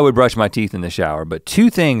so I would brush my teeth in the shower, but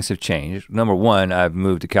 2 things have changed. Number 1, I've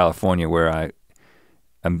moved to California where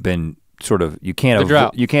I've been sort of, you can't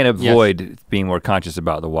avoid being more conscious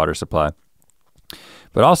about the water supply.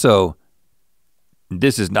 But also,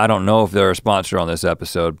 I don't know if they're a sponsor on this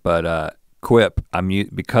episode, but Quip,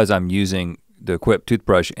 because I'm using the Quip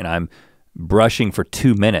toothbrush and I'm brushing for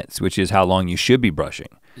 2 minutes, which is how long you should be brushing.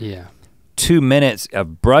 Yeah. 2 minutes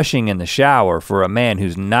of brushing in the shower for a man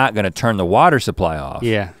who's not gonna turn the water supply off.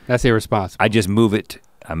 Yeah, that's irresponsible. I just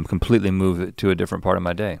completely move it to a different part of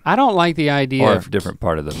my day. I don't like the idea or of a different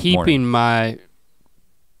part of the keeping morning. my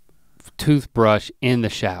toothbrush in the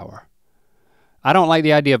shower. I don't like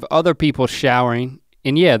the idea of other people showering,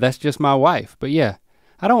 and yeah, that's just my wife, but yeah.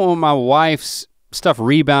 I don't want my wife's stuff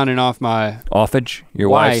rebounding off my offage, your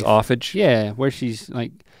wife's offage? Yeah, where she's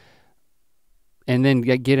like, and then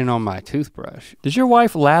getting on my toothbrush. Does your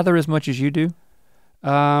wife lather as much as you do?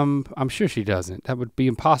 I'm sure she doesn't. That would be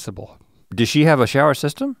impossible. Does she have a shower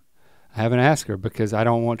system? I haven't asked her because I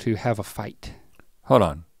don't want to have a fight. Hold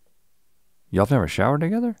on. Y'all have never showered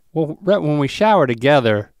together? Well, when we shower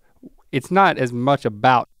together, it's not as much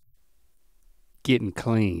about getting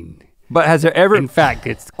clean. But has there ever— In fact,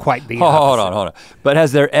 it's quite the opposite. opposite. Hold on. But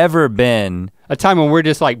has there ever been— a time when we're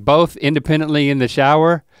just like both independently in the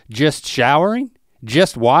shower, just showering,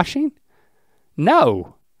 just washing?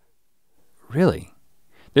 No. Really?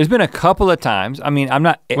 There's been a couple of times, I mean, I'm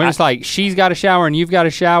not— When it's like she's got a shower and you've got a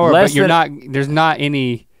shower, but there's not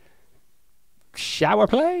any shower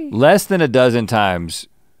play? Less than a dozen times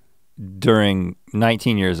during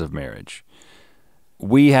 19 years of marriage,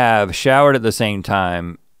 we have showered at the same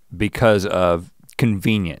time because of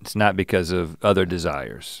convenience, not because of other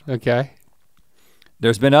desires. Okay.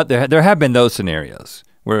 There have been those scenarios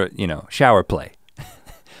where, you know, shower play.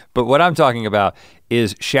 But what I'm talking about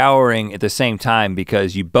is showering at the same time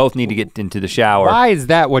because you both need to get into the shower. Why is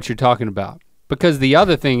that what you're talking about? Because the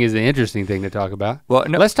other thing is the interesting thing to talk about. Well,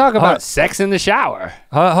 no, let's talk about sex in the shower.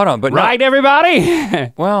 Hold on, but right,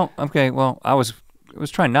 everybody? Well, okay, well, I was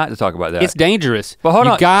trying not to talk about that. It's dangerous. But hold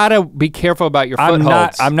on. You gotta be careful about your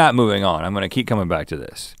footholds. I'm not moving on. I'm gonna keep coming back to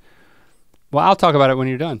this. Well, I'll talk about it when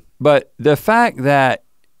you're done. But the fact that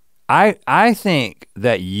I think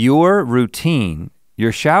that your routine,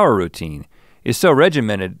 your shower routine, is so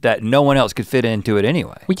regimented that no one else could fit into it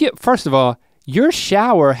anyway. Well, first of all, your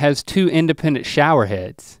shower has 2 independent shower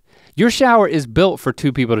heads. Your shower is built for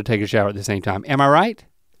 2 people to take a shower at the same time. Am I right?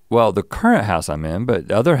 Well, the current house I'm in,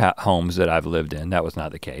 but other homes that I've lived in, that was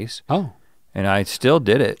not the case. Oh. And I still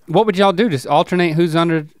did it. What would y'all do? Just alternate who's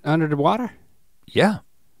under the water? Yeah.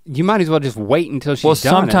 You might as well just wait until she's done. Well,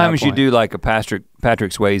 sometimes you do like a Patrick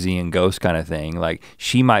Swayze and Ghost kind of thing. Like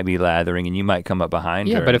she might be lathering and you might come up behind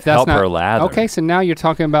her but if that's help her lather. Okay, so now you're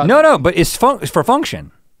talking about— No, but it's for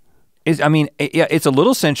function. It's a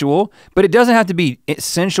little sensual, but it doesn't have to be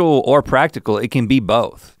sensual or practical. It can be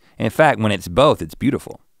both. And in fact, when it's both, it's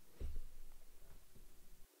beautiful.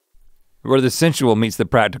 Where the sensual meets the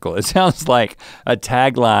practical. It sounds like a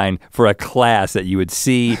tagline for a class that you would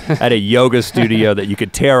see at a yoga studio that you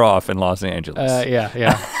could tear off in Los Angeles.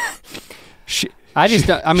 Yeah.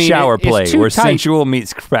 Shower play where sensual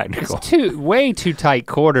meets practical. It's way too tight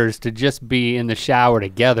quarters to just be in the shower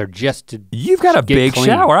together just to— You've got a big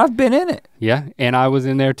shower, I've been in it. Yeah, and I was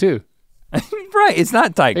in there too. Right, it's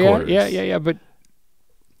not tight quarters. Yeah, but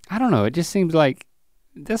I don't know, it just seems like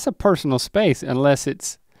that's a personal space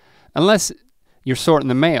unless you're sorting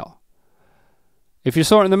the mail. If you're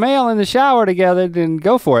sorting the mail in the shower together, then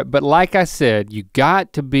go for it. But like I said, you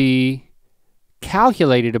got to be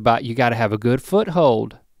calculated about, you gotta have a good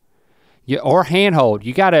foothold or handhold.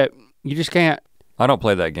 You just can't. I don't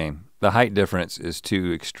play that game. The height difference is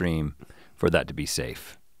too extreme for that to be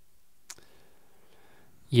safe.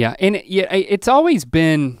 Yeah, and it's always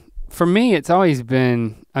been, for me, it's always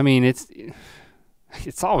been, I mean, it's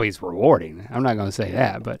always rewarding. I'm not gonna say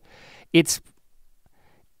that, but it's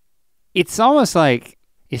almost like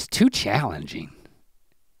it's too challenging.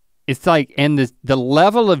 It's like, and the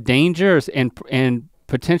level of dangers and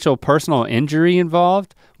potential personal injury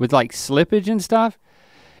involved with like slippage and stuff,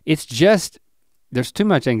 it's just, there's too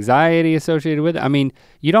much anxiety associated with it. I mean,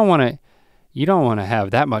 you don't wanna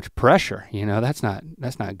have that much pressure, you know, that's not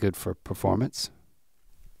good for performance.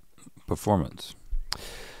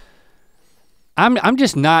 I'm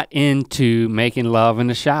just not into making love in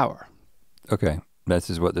the shower. Okay, this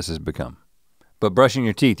is what this has become. But brushing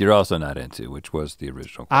your teeth, you're also not into, which was the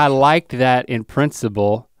original question. I liked that in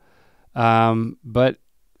principle, but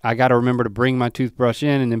I gotta remember to bring my toothbrush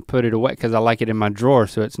in and then put it away because I like it in my drawer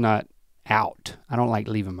so it's not out. I don't like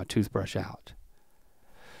leaving my toothbrush out.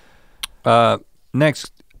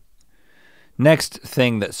 Next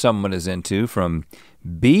thing that someone is into from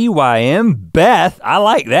BYM Beth, I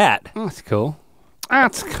like that. Oh, that's cool.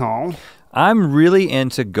 That's cool. I'm really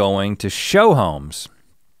into going to show homes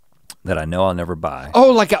that I know I'll never buy.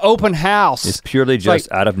 Oh, like an open house. It's purely just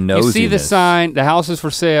like out of nosiness. You see the sign, the house is for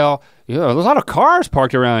sale. Yeah, there's a lot of cars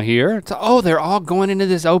parked around here. It's, oh, they're all going into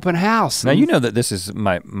this open house. Now you know that this is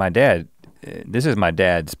my dad. This is my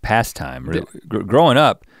dad's pastime. Growing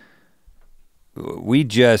up,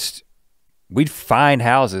 we'd find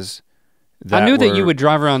houses. I knew that you would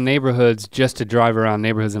drive around neighborhoods just to drive around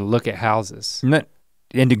neighborhoods and look at houses.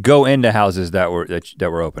 And to go into houses that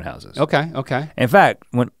were open houses. Okay. In fact,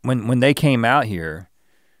 when they came out here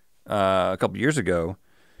a couple years ago,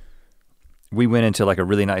 we went into like a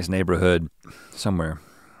really nice neighborhood somewhere,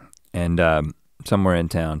 and somewhere in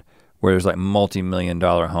town where there's like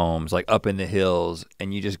multi-million-dollar homes, like up in the hills,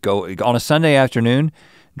 and you just go on a Sunday afternoon,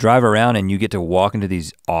 drive around, and you get to walk into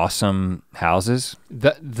these awesome houses.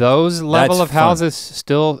 Those level That's of houses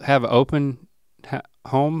still have open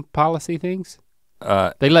home policy things?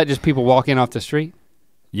 They let just people walk in off the street?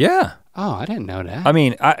 Yeah. Oh, I didn't know that. I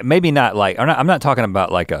mean, maybe not like, I'm not talking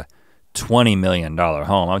about like a $20 million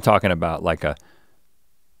home. I'm talking about like a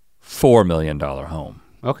 $4 million home.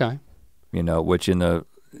 Okay. You know, which in the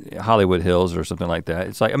Hollywood Hills or something like that.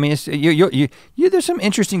 It's like, I mean, it's, you there's some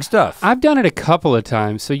interesting stuff. I've done it a couple of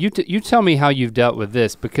times. So you tell me how you've dealt with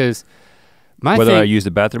this, because whether I use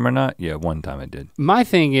the bathroom or not? Yeah, one time I did. My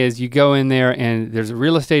thing is, you go in there and there's a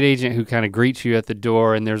real estate agent who kind of greets you at the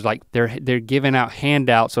door, and there's like, they're giving out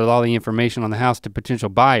handouts with all the information on the house to potential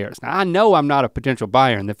buyers. Now I know I'm not a potential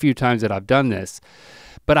buyer in the few times that I've done this,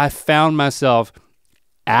 but I found myself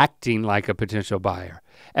acting like a potential buyer,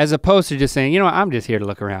 as opposed to just saying, you know what, I'm just here to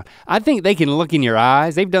look around. I think they can look in your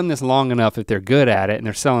eyes. They've done this long enough, if they're good at it and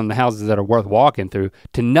they're selling the houses that are worth walking through,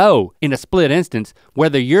 to know in a split instance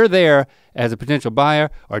whether you're there as a potential buyer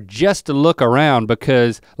or just to look around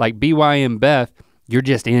because, like BYM Beth, you're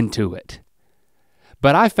just into it.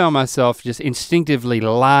 But I found myself just instinctively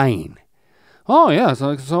lying. Oh yeah,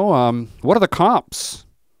 so what are the comps?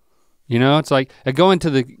 You know, it's like I go into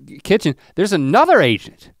the kitchen, there's another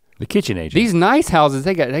agent. The kitchen agent. These nice houses,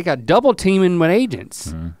 they got double teaming with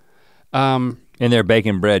agents. Mm-hmm. And they're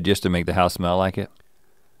baking bread just to make the house smell like it.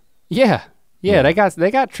 Yeah. They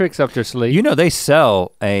got tricks up their sleeve. You know, they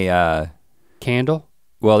sell a candle.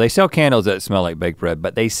 Well, they sell candles that smell like baked bread,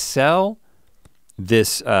 but they sell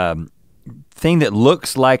this thing that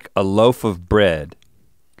looks like a loaf of bread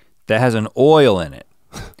that has an oil in it.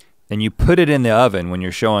 And you put it in the oven when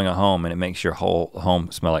you're showing a home, and it makes your whole home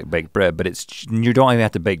smell like baked bread, but you don't even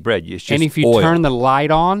have to bake bread, it's just And if you oil. turn the light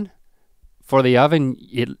on for the oven,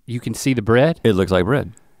 you can see the bread? It looks like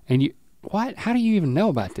bread. And what? How do you even know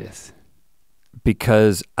about this?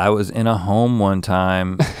 Because I was in a home one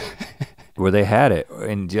time where they had it,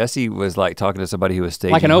 and Jesse was like talking to somebody who was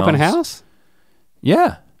staging Like an open homes. house?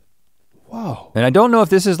 Yeah. Whoa. And I don't know if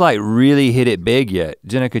this is like really hit it big yet.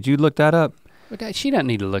 Jenna, could you look that up? But she doesn't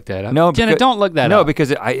need to look that up. No, Jenna, don't look that up. No,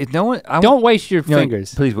 because don't waste your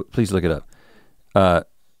fingers. Please look it up.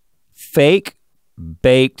 Fake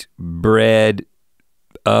baked bread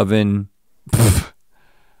oven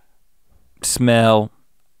smell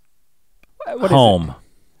What home. Is it?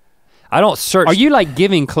 I don't search. Are you like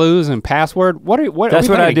giving clues and password? That's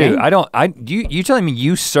what I do. You telling me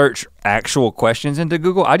you search actual questions into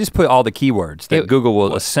Google? I just put all the keywords that Google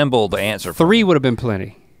will assemble the answer for. 3 would have been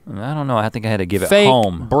plenty. I don't know. I think I had to give it fake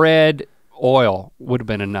home. Bread oil would have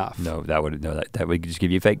been enough. No, that would just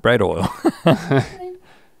give you fake bread oil.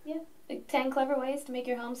 Yeah, 10 clever ways to make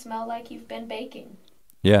your home smell like you've been baking.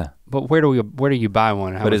 Yeah. But where do you buy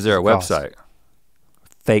one? But is there a website?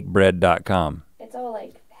 Fakebread.com. It's all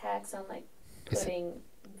like hacks on like putting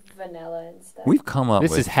vanilla and stuff. We've come up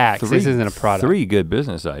with this is hacks. This isn't a product. 3 good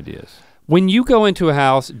business ideas. When you go into a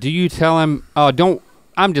house, do you tell them, "Oh, don't,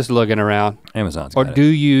 I'm just looking around." Amazon's or got do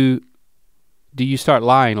you start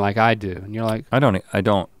lying like I do? And you're like, I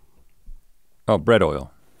don't. Oh, bread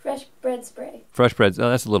oil. Fresh bread spray. Fresh bread,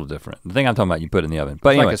 that's a little different. The thing I'm talking about, you put in the oven.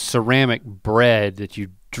 But anyway. Like a ceramic bread that you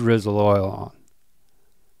drizzle oil on.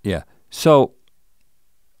 Yeah, so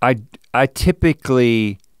I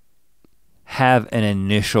typically have an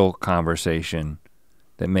initial conversation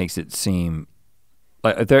that makes it seem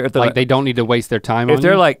like if they're like they don't need to waste their time on you? If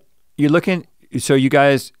they're like, you're looking, so you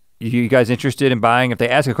guys, you guys interested in buying? If they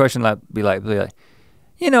ask a question, be like,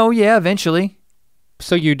 yeah, eventually.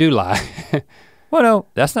 So you do lie. Well, no,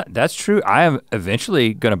 that's true. I am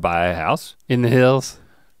eventually gonna buy a house. In the hills?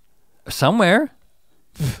 Somewhere.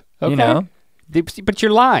 Okay. You know? But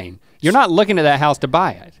you're lying. You're not looking at that house to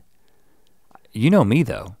buy it. You know me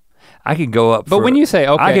though. I could go up But when you say,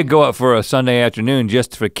 okay. I could go up for a Sunday afternoon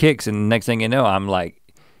just for kicks, and the next thing you know, I'm like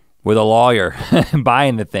with a lawyer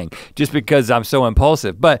buying the thing just because I'm so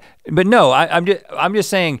impulsive. But no, I'm just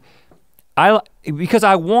saying because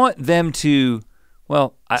I want them to,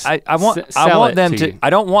 well, I want them to, I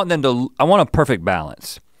don't want them to, I want a perfect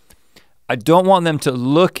balance. I don't want them to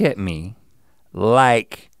look at me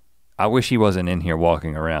like, I wish he wasn't in here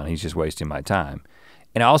walking around, he's just wasting my time.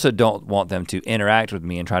 And I also don't want them to interact with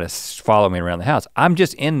me and try to follow me around the house. I'm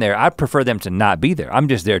just in there, I prefer them to not be there. I'm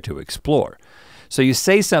just there to explore. So you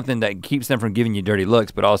say something that keeps them from giving you dirty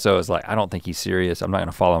looks, but also is like, I don't think he's serious, I'm not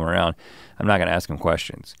gonna follow him around, I'm not gonna ask him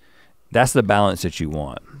questions. That's the balance that you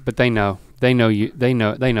want. But they know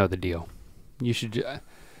the deal. You should,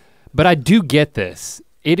 but I do get this.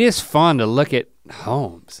 It is fun to look at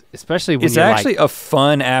homes, especially when it's actually a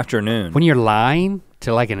fun afternoon. When you're lying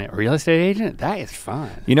to like a real estate agent, that is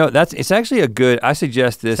fun. You know, it's actually a good, I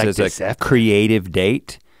suggest this as a creative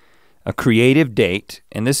date. A creative date,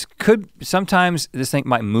 and this could, sometimes this thing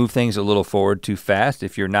might move things a little forward too fast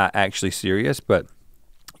if you're not actually serious, but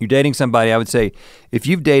you're dating somebody, I would say, if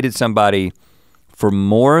you've dated somebody for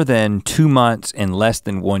more than 2 months and less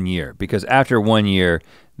than 1 year, because after 1 year,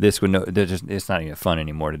 it's not even fun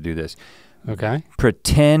anymore to do this. Okay.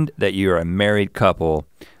 Pretend that you're a married couple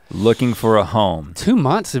looking for a home. 2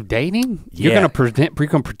 months of dating? Yeah. You're gonna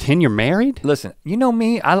pretend you're married? Listen, you know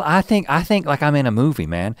me, I think like I'm in a movie,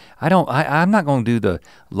 man. I'm not gonna do the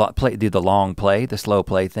long play, the slow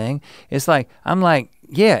play thing. It's like, I'm like,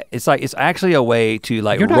 yeah, it's actually a way to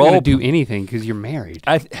like You're not gonna do anything because you're married.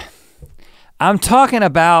 I'm talking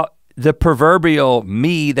about the proverbial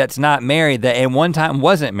me that's not married that at one time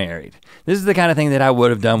wasn't married. This is the kind of thing that I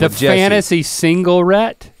would have done with Jesse. The fantasy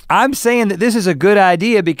single-rette? I'm saying that this is a good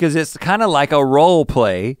idea because it's kind of like a role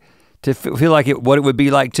play to feel like what it would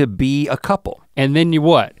be like to be a couple. And then you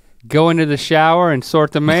what? Go into the shower and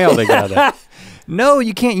sort the mail together. No,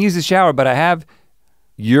 you can't use the shower, but I have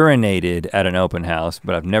urinated at an open house,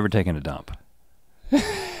 but I've never taken a dump.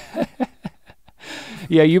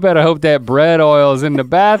 Yeah, you better hope that bread oil is in the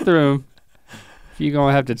bathroom. You're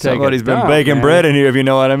gonna have to take Somebody's been baking bread in here, if you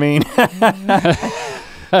know what I mean.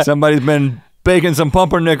 Somebody's been baking some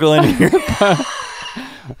pumpernickel in here.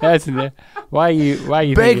 That's why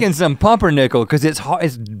you baking some pumpernickel because it's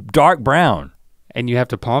dark brown. And you have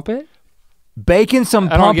to pump it? Baking some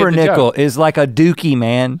pumpernickel is like a dookie,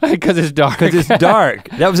 man. Because it's dark. Because it's dark.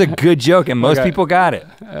 That was a good joke and most people got it.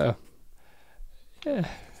 Yeah.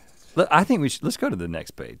 I think let's go to the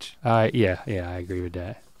next page. Yeah, I agree with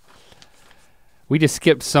that. We just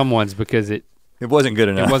skipped someone's because it wasn't good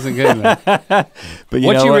enough. It wasn't good enough. But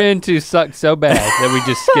what you were into sucked so bad that we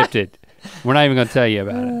just skipped it. We're not even gonna tell you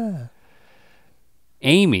about it.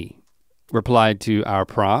 Amy replied to our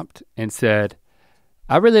prompt and said,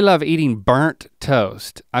 I really love eating burnt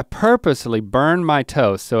toast. I purposely burn my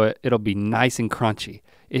toast so it'll be nice and crunchy.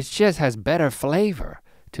 It just has better flavor,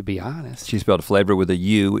 to be honest. She spelled flavor with a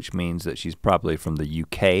U, which means that she's probably from the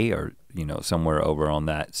UK or somewhere over on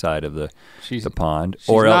that side of the pond.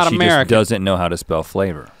 Or else she just doesn't know how to spell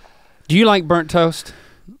flavor. Do you like burnt toast?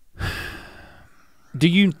 Do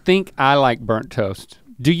you think I like burnt toast?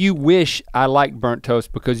 Do you wish I liked burnt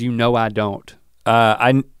toast because you know I don't?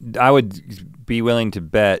 I would be willing to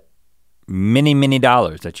bet many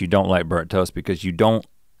dollars that you don't like burnt toast because you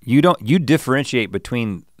differentiate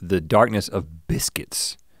between the darkness of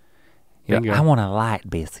biscuits. I want a light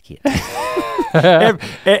biscuit.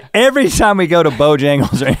 every time we go to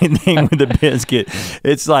Bojangles or anything with a biscuit,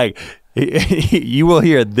 it's like you will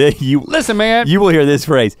hear this. Listen, man. You will hear this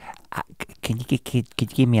phrase. Can you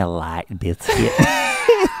give me a light biscuit?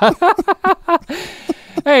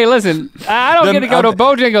 Hey, listen, I don't get to go to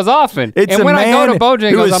Bojangles often. And when I go to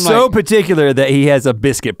Bojangles, who is so particular that he has a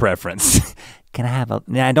biscuit preference. Can I have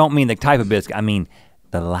I don't mean the type of biscuit, I mean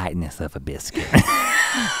the lightness of a biscuit.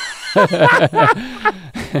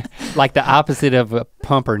 Like the opposite of a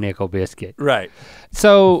pumpernickel biscuit. Right.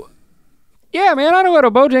 So, yeah, man, I don't go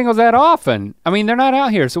to Bojangles that often. I mean, they're not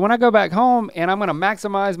out here. So when I go back home and I'm gonna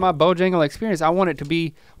maximize my Bojangle experience, I want it to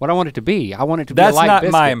be what I want it to be. I want it to be a light biscuit. That's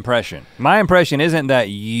not my impression. My impression isn't that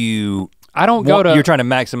you're trying to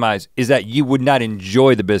maximize, is that you would not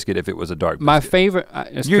enjoy the biscuit if it was a dark biscuit. My favorite,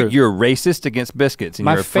 you're racist against biscuits and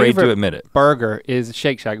you're afraid to admit it. Burger is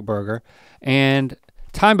Shake Shack burger. And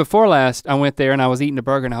Time before last, I went there and I was eating a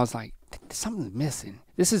burger and I was like, something's missing.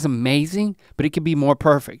 This is amazing, but it could be more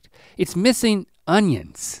perfect. It's missing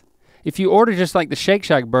onions. If you order just like the Shake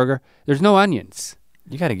Shack burger, there's no onions.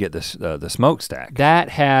 You gotta get this the smokestack. That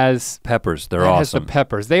has peppers, they're that awesome. has the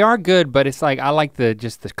peppers. They are good, but it's like, I like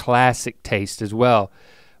just the classic taste as well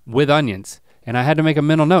with onions. And I had to make a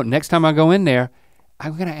mental note. Next time I go in there,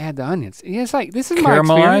 I'm gonna add the onions. Yeah, it's like, this is my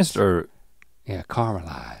experience. Caramelized or? Yeah,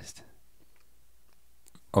 caramelized.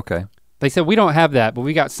 Okay. They said, we don't have that, but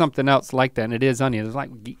we got something else like that, and it is onions. It's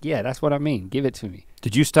like, yeah, that's what I mean. Give it to me.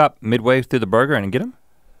 Did you stop midway through the burger and get them?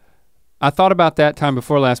 I thought about that time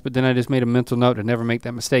before last, but then I just made a mental note to never make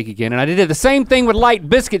that mistake again. And I did the same thing with light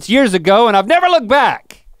biscuits years ago, and I've never looked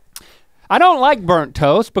back. I don't like burnt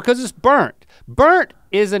toast because it's burnt. Burnt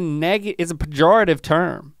is a pejorative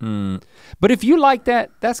term. But if you like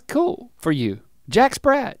that, that's cool for you. Jack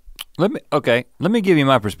Sprat. Let me give you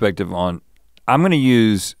my perspective on, I'm going to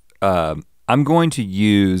use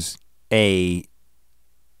a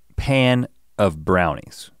pan of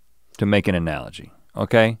brownies to make an analogy,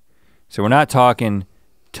 okay? So we're not talking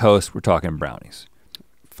toast, we're talking brownies.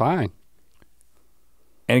 Fine.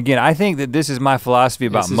 And again, I think that this is my philosophy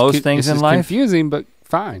about most things in life. It's confusing, but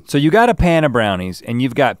fine. So you got a pan of brownies and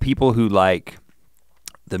you've got people who like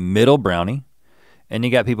the middle brownie and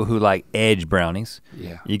you got people who like edge brownies.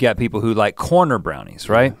 Yeah. You got people who like corner brownies,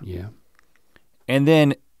 right? Yeah. And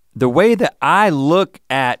then the way that I look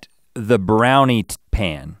at the brownie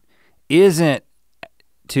pan isn't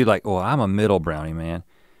to like, oh, I'm a middle brownie man.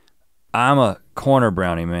 I'm a corner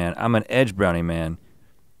brownie man. I'm an edge brownie man.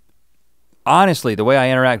 Honestly, the way I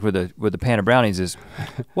interact with the pan of brownies is,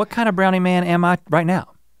 what kind of brownie man am I right now?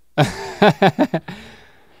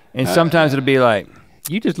 And sometimes it'll be like,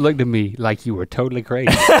 you just looked at me like you were totally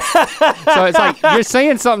crazy. So it's like, you're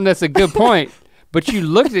saying something that's a good point, but you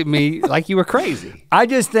looked at me like you were crazy. I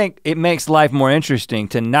just think it makes life more interesting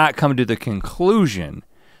to not come to the conclusion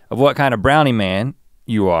of what kind of brownie man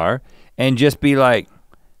you are and just be like,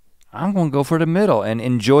 I'm gonna go for the middle and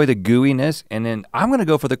enjoy the gooiness, and then I'm gonna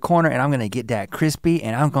go for the corner and I'm gonna get that crispy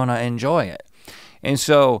and I'm gonna enjoy it. And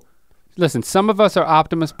so, listen, some of us are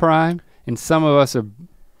Optimus Prime and some of us are,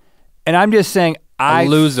 and I'm just saying, I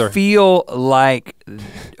feel like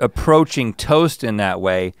approaching toast in that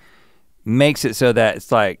way makes it so that it's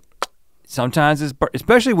like, sometimes it's,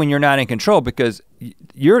 especially when you're not in control, because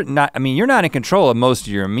you're not in control of most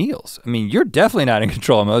of your meals. I mean, you're definitely not in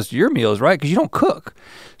control of most of your meals, right? Because you don't cook.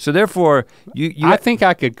 So therefore, I think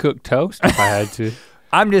I could cook toast if I had to.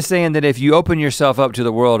 I'm just saying that if you open yourself up to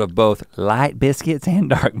the world of both light biscuits and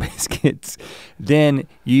dark biscuits, then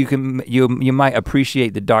you might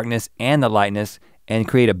appreciate the darkness and the lightness and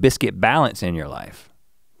create a biscuit balance in your life.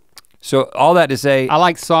 So all that to say, I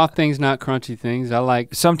like soft things, not crunchy things. I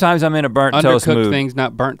like sometimes I'm in a burnt toast mood. Undercooked things,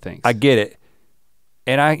 not burnt things. I get it.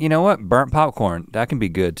 And you know what? Burnt popcorn, that can be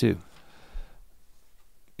good too.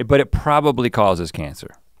 But it probably causes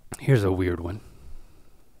cancer. Here's a weird one.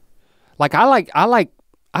 Like I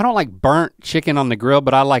don't like burnt chicken on the grill,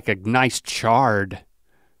 but I like a nice charred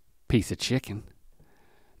piece of chicken.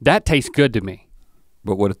 That tastes good to me.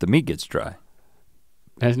 But what if the meat gets dry?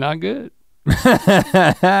 That's not good.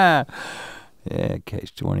 Yeah,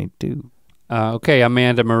 case 22. Okay,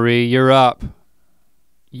 Amanda Marie, you're up.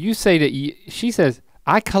 You say that she says,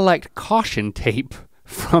 I collect caution tape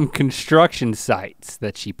from construction sites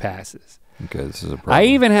that she passes. Okay, this is a problem. I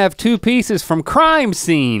even have 2 pieces from crime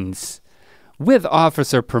scenes with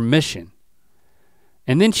officer permission.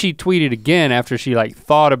 And then she tweeted again after she like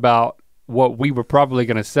thought about what we were probably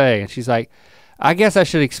gonna say. And she's like, I guess I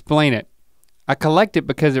should explain it. I collect it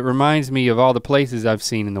because it reminds me of all the places I've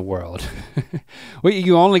seen in the world. Well,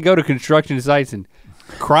 you only go to construction sites and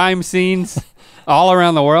crime scenes all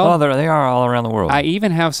around the world? Oh, they are all around the world. I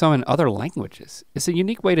even have some in other languages. It's a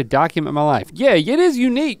unique way to document my life. Yeah, it is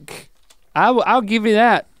unique. I'll give you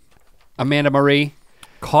that, Amanda Marie.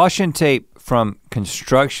 Caution tape from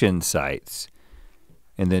construction sites,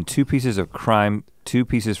 and then 2 pieces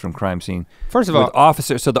from crime scene. First of all,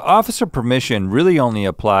 so the officer permission really only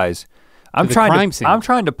applies. I'm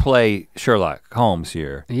trying to play Sherlock Holmes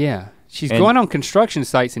here. Yeah, she's going on construction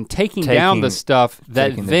sites and taking down the stuff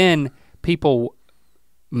that then people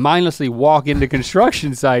mindlessly walk into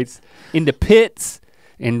construction sites, into pits,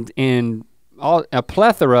 and a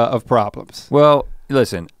plethora of problems. Well,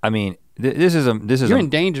 listen, I mean, this is you're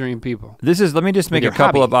endangering people. Let me just make a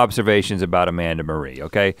couple of observations about Amanda Marie,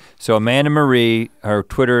 okay? So Amanda Marie, her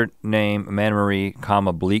Twitter name, Amanda Marie,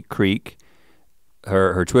 Bleak Creek.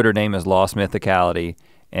 Her Twitter name is Lost Mythicality,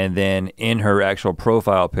 And then in her actual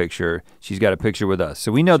profile picture, she's got a picture with us.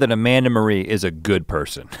 So we know that Amanda Marie is a good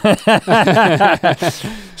person.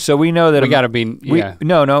 So we know that we gotta be, yeah. I'm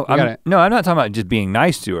not talking about just being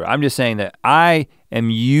nice to her. I'm just saying that I am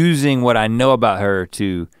using what I know about her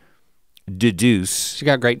to deduce. She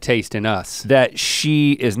got great taste in us. That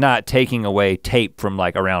she is not taking away tape from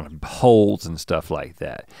like around holes and stuff like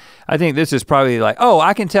that. I think this is probably like, oh,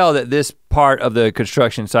 I can tell that this part of the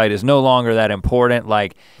construction site is no longer that important.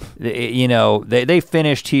 Like, you know, they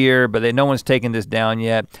finished here, but no one's taken this down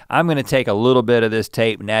yet. I'm gonna take a little bit of this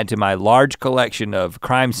tape and add to my large collection of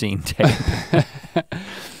crime scene tape.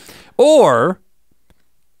 Or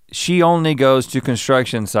she only goes to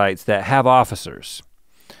construction sites that have officers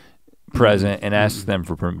present and asks them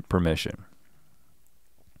for permission.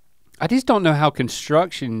 I just don't know how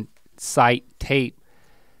construction site tape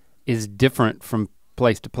is different from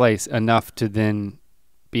place to place enough to then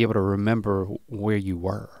be able to remember where you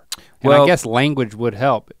were. And I guess language would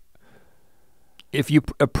help. If you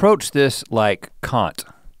approach this like Kant,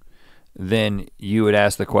 then you would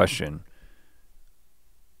ask the question,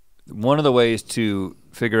 one of the ways to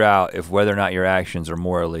figure out if whether or not your actions are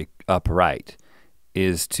morally upright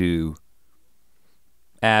is to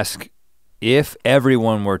ask, if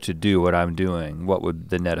everyone were to do what I'm doing, what would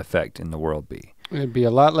the net effect in the world be? It'd be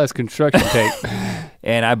a lot less construction tape.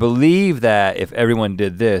 And I believe that if everyone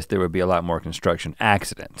did this, there would be a lot more construction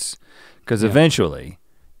accidents. Because eventually,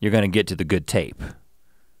 you're gonna get to the good tape.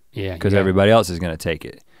 Yeah. Because everybody else is gonna take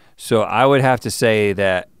it. So I would have to say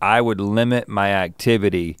that I would limit my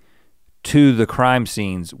activity to the crime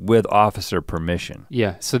scenes with officer permission.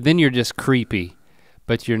 Yeah, so then you're just creepy,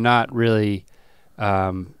 but you're not really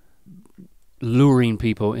luring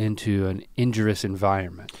people into an injurious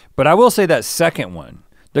environment. But I will say that second one,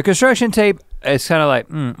 the construction tape, it's kind of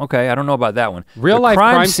like, okay, I don't know about that one. Real life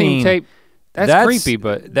crime scene tape, that's creepy,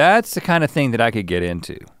 but. That's the kind of thing that I could get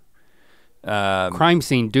into. Crime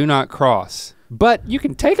scene, do not cross. But you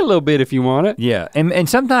can take a little bit if you want it. Yeah, and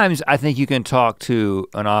sometimes I think you can talk to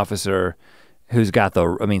an officer who's got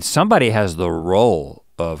somebody has the role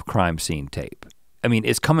of crime scene tape. I mean,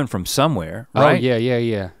 it's coming from somewhere, right? Oh,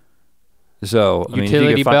 yeah. So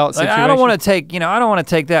utility belt situation. I don't want to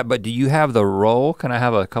take that, but do you have the role? Can I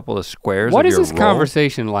have a couple of squares What of is your this role?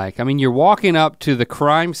 conversation like? I mean, you're walking up to the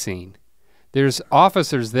crime scene. There's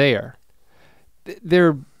officers there.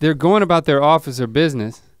 They're going about their officer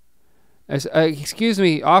business. Excuse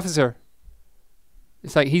me, officer.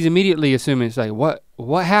 It's like he's immediately assuming, it's like,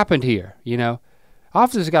 what happened here? You know,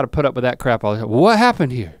 officers got to put up with that crap all the time. What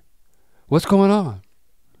happened here? What's going on?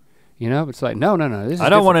 You know, it's like, no. This is I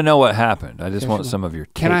don't want to know what happened. I just want some of your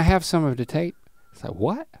tape. Can I have some of the tape? It's like,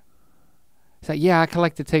 what? It's like, yeah, I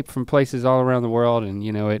collect the tape from places all around the world, and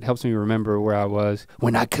you know, it helps me remember where I was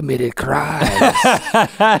when I committed crimes.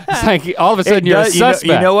 It's like all of a sudden you're a suspect.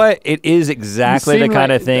 You know what? It is exactly the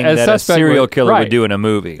kind of thing that a serial killer would do in a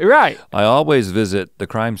movie. Right. I always visit the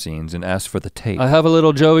crime scenes and ask for the tape. I have a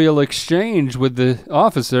little jovial exchange with the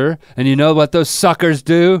officer, and you know what those suckers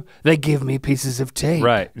do? They give me pieces of tape.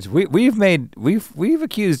 Right. We've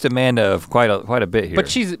accused Amanda of quite a bit here.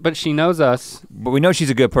 But she knows us. But we know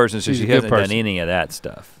she's a good person, so she hasn't done person. any of that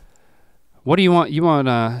stuff. What do you want? You want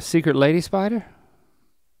a secret lady spider?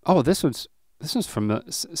 Oh, this one's from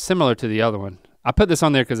similar to the other one. I put this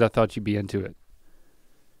on there because I thought you'd be into it.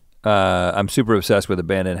 I'm super obsessed with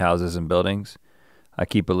abandoned houses and buildings. I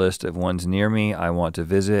keep a list of ones near me I want to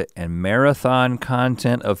visit and marathon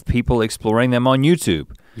content of people exploring them on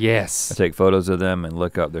YouTube. Yes. I take photos of them and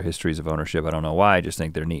look up their histories of ownership. I don't know why, I just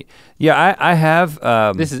think they're neat. Yeah, I have.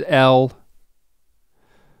 This is Elle.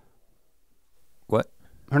 What?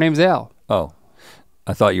 Her name's Elle. Oh,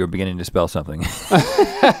 I thought you were beginning to spell something.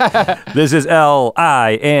 This is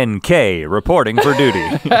L-I-N-K reporting for duty.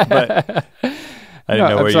 But I didn't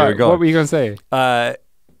know where you were going. What were you gonna say?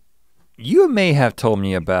 You may have told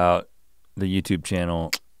me about the YouTube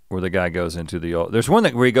channel where the guy goes into the old, there's one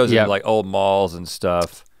where he goes into like old malls and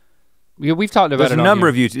stuff. Yeah, we've talked about There's a number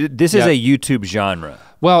of YouTube, this is a YouTube genre.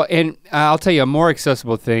 Well, and I'll tell you a more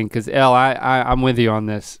accessible thing, because Elle, I'm with you on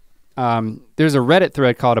this. There's a Reddit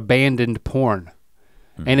thread called abandoned porn.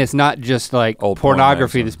 And it's not just like old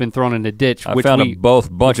pornography that's been thrown in the ditch. I found a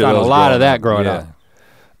bunch of those. A lot of that growing up.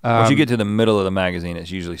 Once you get to the middle of the magazine,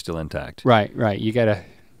 it's usually still intact. Right. You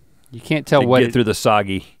can't tell what get through the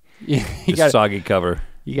soggy, soggy cover.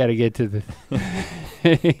 You got to get to the.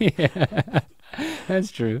 Yeah,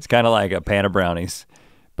 that's true. It's kind of like a pan of brownies,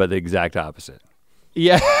 but the exact opposite.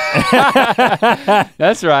 Yeah,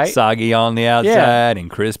 that's right. Soggy on the outside and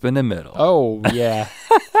crisp in the middle. Oh yeah.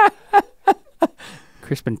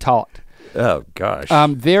 Crisp and taut. Oh gosh.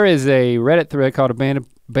 There is a Reddit thread called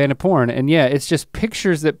Abandoned porn, and yeah, it's just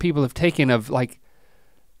pictures that people have taken of like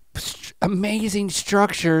amazing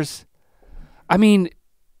structures. I mean,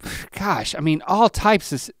 gosh, I mean all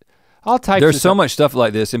types of There's so much stuff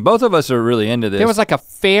like this, and both of us are really into this. There was like a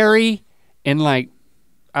ferry in like,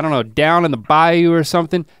 I don't know, down in the bayou or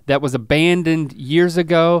something that was abandoned years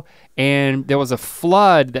ago, and there was a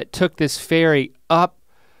flood that took this ferry up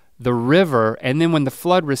the river, and then when the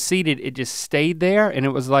flood receded, it just stayed there, and it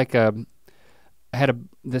was like a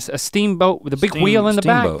steamboat with a big wheel in the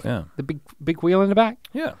back. Yeah. The big wheel in the back.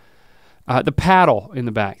 Yeah. The paddle in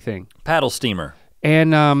the back thing. Paddle steamer.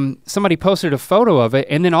 And somebody posted a photo of it,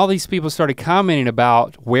 and then all these people started commenting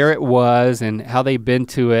about where it was and how they'd been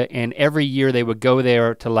to it, and every year they would go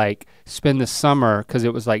there to like spend the summer because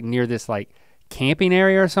it was like near this like camping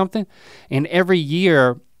area or something. And every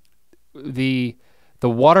year the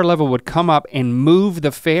water level would come up and move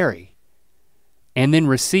the ferry and then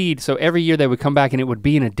recede. So every year they would come back and it would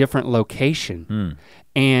be in a different location.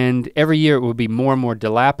 And every year it would be more and more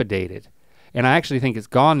dilapidated. And I actually think it's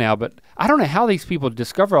gone now, but I don't know how these people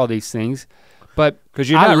discover all these things, but- Because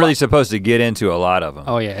you're not really supposed to get into a lot of them.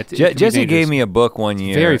 Oh yeah, Jesse gave me a book one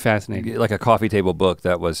year. Very fascinating. Like a coffee table book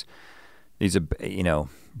that was these,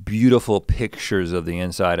 beautiful pictures of the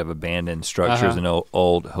inside of abandoned structures and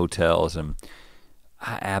old hotels. And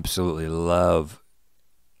I absolutely love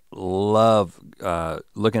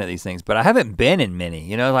looking at these things, but I haven't been in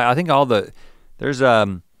many, like I think there's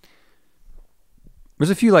a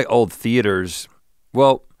few like old theaters.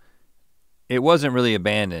 Well, it wasn't really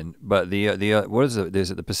abandoned, but what is it? Is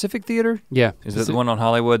it the Pacific Theater? Yeah. Is it the one on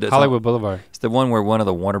Hollywood? Hollywood Boulevard. It's the one where one of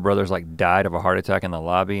the Warner Brothers like died of a heart attack in the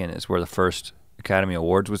lobby, and it's where the first Academy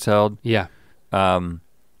Awards was held. Yeah.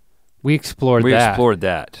 We explored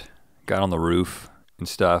that. Got on the roof and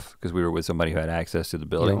stuff because we were with somebody who had access to the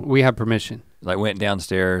building. Yeah, we have permission. Like went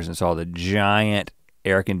downstairs and saw the giant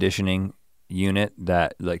air conditioning unit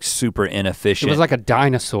that like super inefficient. It was like a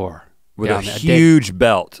dinosaur. With a huge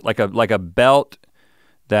belt, like a belt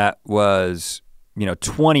that was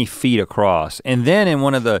 20 feet across. And then in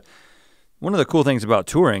one of the cool things about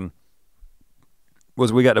touring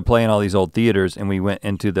was we got to play in all these old theaters, and we went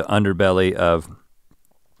into the underbelly of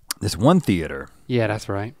this one theater. Yeah, that's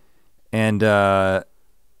right. And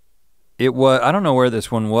it was, I don't know where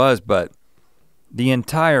this one was, but the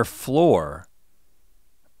entire floor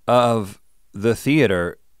of the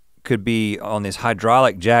theater could be on these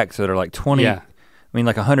hydraulic jacks that are like 100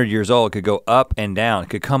 years old, could go up and down,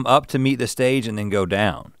 could come up to meet the stage and then go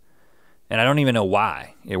down. And I don't even know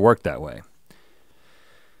why it worked that way.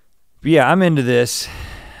 But yeah, I'm into this.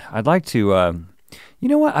 I'd like to, you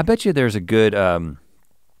know what? I bet you there's some good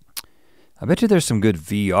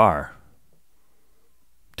VR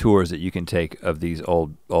tours that you can take of these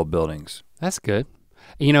old buildings. That's good.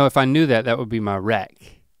 If I knew that would be my rec.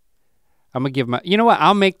 I'm gonna give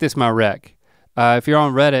I'll make this my rec. If you're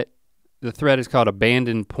on Reddit, the thread is called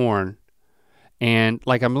Abandoned Porn. And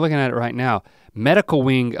like I'm looking at it right now, medical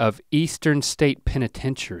wing of Eastern State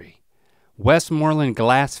Penitentiary, Westmoreland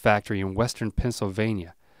Glass Factory in Western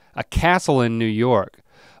Pennsylvania, a castle in New York.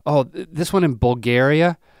 Oh, this one in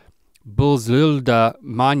Bulgaria, Buzilda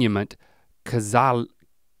Monument, Kazanlak,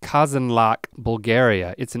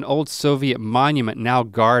 Bulgaria. It's an old Soviet monument now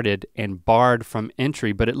guarded and barred from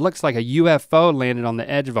entry, but it looks like a UFO landed on the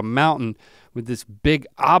edge of a mountain with this big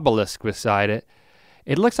obelisk beside it.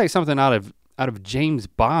 It looks like something out of James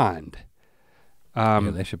Bond. Yeah,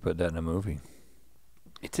 they should put that in a movie.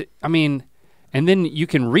 And then you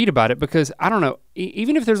can read about it because I don't know,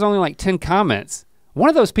 even if there's only like 10 comments, one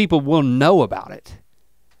of those people will know about it.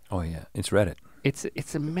 Oh yeah, it's Reddit.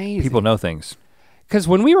 It's amazing. People know things. Because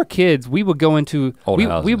when we were kids, we would go into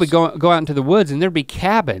we would go out into the woods and there'd be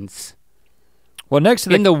cabins. Well, next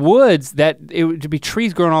to in the woods that it would be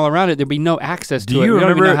trees growing all around it. There'd be no access to it. Do you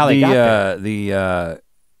remember know how they got there.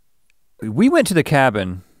 We went to the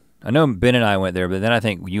cabin. I know Ben and I went there, but then I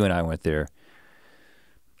think you and I went there.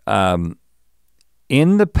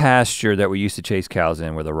 In the pasture that we used to chase cows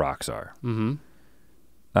in, where the rocks are. Mm-hmm.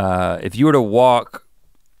 If you were to walk,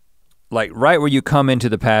 like right where you come into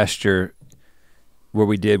the pasture, where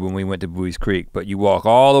we did when we went to Bowie's Creek, but you walk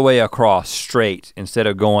all the way across straight instead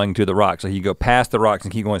of going to the rocks. So you go past the rocks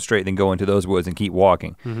and keep going straight, then go into those woods and keep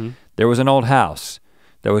walking. Mm-hmm. There was an old house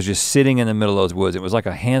that was just sitting in the middle of those woods. It was like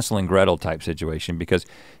a Hansel and Gretel type situation because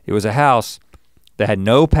it was a house that had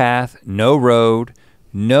no path, no road,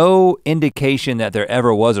 no indication that there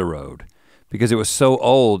ever was a road because it was so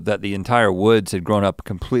old that the entire woods had grown up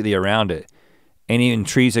completely around it. And even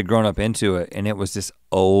trees had grown up into it, and it was this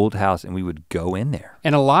old house, and we would go in there.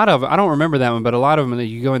 And a lot of, I don't remember that one, but a lot of them,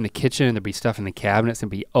 you go in the kitchen and there'd be stuff in the cabinets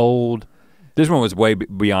and be old This one was way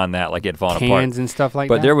beyond that, like it had fallen apart. Cans and stuff like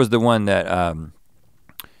but that. But there was the one that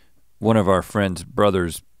one of our friend's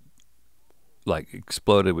brothers like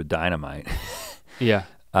exploded with dynamite. Yeah.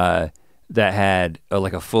 That had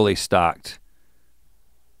like a fully stocked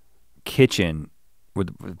kitchen with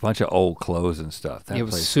a bunch of old clothes and stuff. It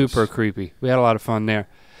was super creepy. We had a lot of fun there.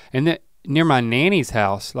 And then near my nanny's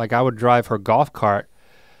house, like I would drive her golf cart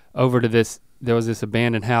over to there was this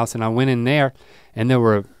abandoned house, and I went in there and there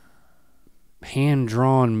were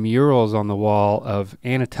hand-drawn murals on the wall of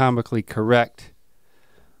anatomically correct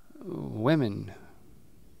women,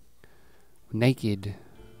 naked.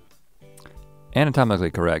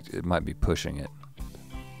 Anatomically correct, it might be pushing it.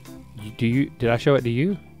 Did I show it to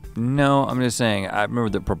you? No, I'm just saying, I remember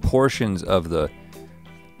the proportions of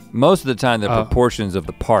most of the time the proportions of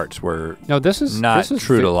the parts were not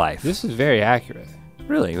true to life. This is very accurate.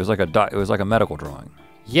 Really, it was like a medical drawing.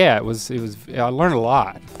 Yeah, it was, I learned a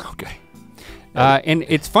lot. Okay. And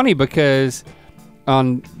it's funny because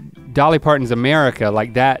on Dolly Parton's America,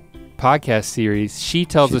 like that podcast series, she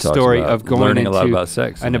tells a story of going into a lot about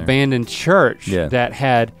sex an abandoned church that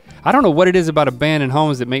had, I don't know what it is about abandoned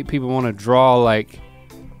homes that make people want to draw like,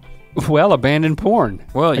 well, abandoned porn.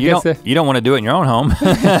 Well, you don't want to do it in your own home.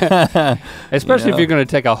 Especially if you're gonna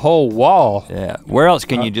take a whole wall. Yeah, where else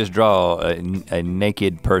can you just draw a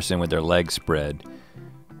naked person with their legs spread?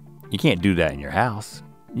 You can't do that in your house.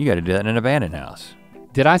 You gotta do that in an abandoned house.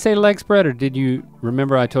 Did I say leg spread, or did you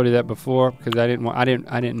remember I told you that before? Because I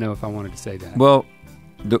didn't know if I wanted to say that. Well,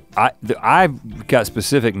 I've got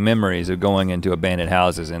specific memories of going into abandoned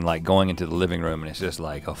houses and like going into the living room and it's just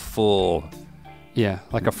like a full. Yeah,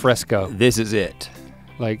 like a fresco. This is it.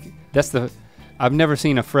 Like I've never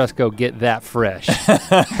seen a fresco get that fresh.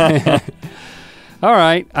 All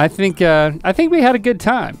right, I think we had a good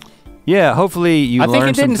time. Yeah, hopefully you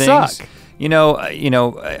learned some things. I think it didn't suck. You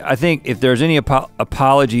know, I think if there's any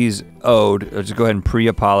apologies owed, let's just go ahead and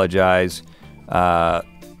pre-apologize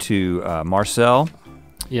to Marcel.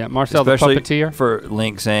 Yeah, Marcel the puppeteer. For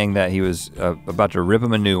Link saying that he was about to rip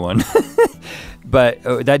him a new one. But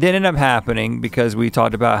that didn't end up happening because we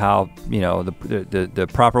talked about how, the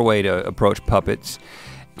proper way to approach puppets.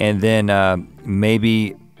 And then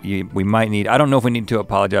maybe we might need, I don't know if we need to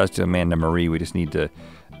apologize to Amanda Marie, we just need to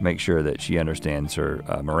make sure that she understands her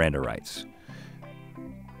Miranda rights.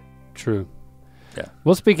 True. Yeah.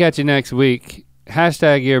 We'll speak at you next week.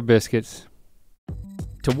 #Ear Biscuits.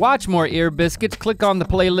 To watch more Ear Biscuits, click on the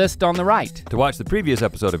playlist on the right. To watch the previous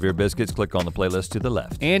episode of Ear Biscuits, click on the playlist to the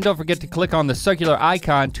left. And don't forget to click on the circular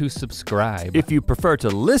icon to subscribe. If you prefer to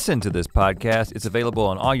listen to this podcast, it's available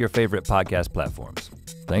on all your favorite podcast platforms.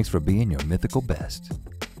 Thanks for being your mythical best.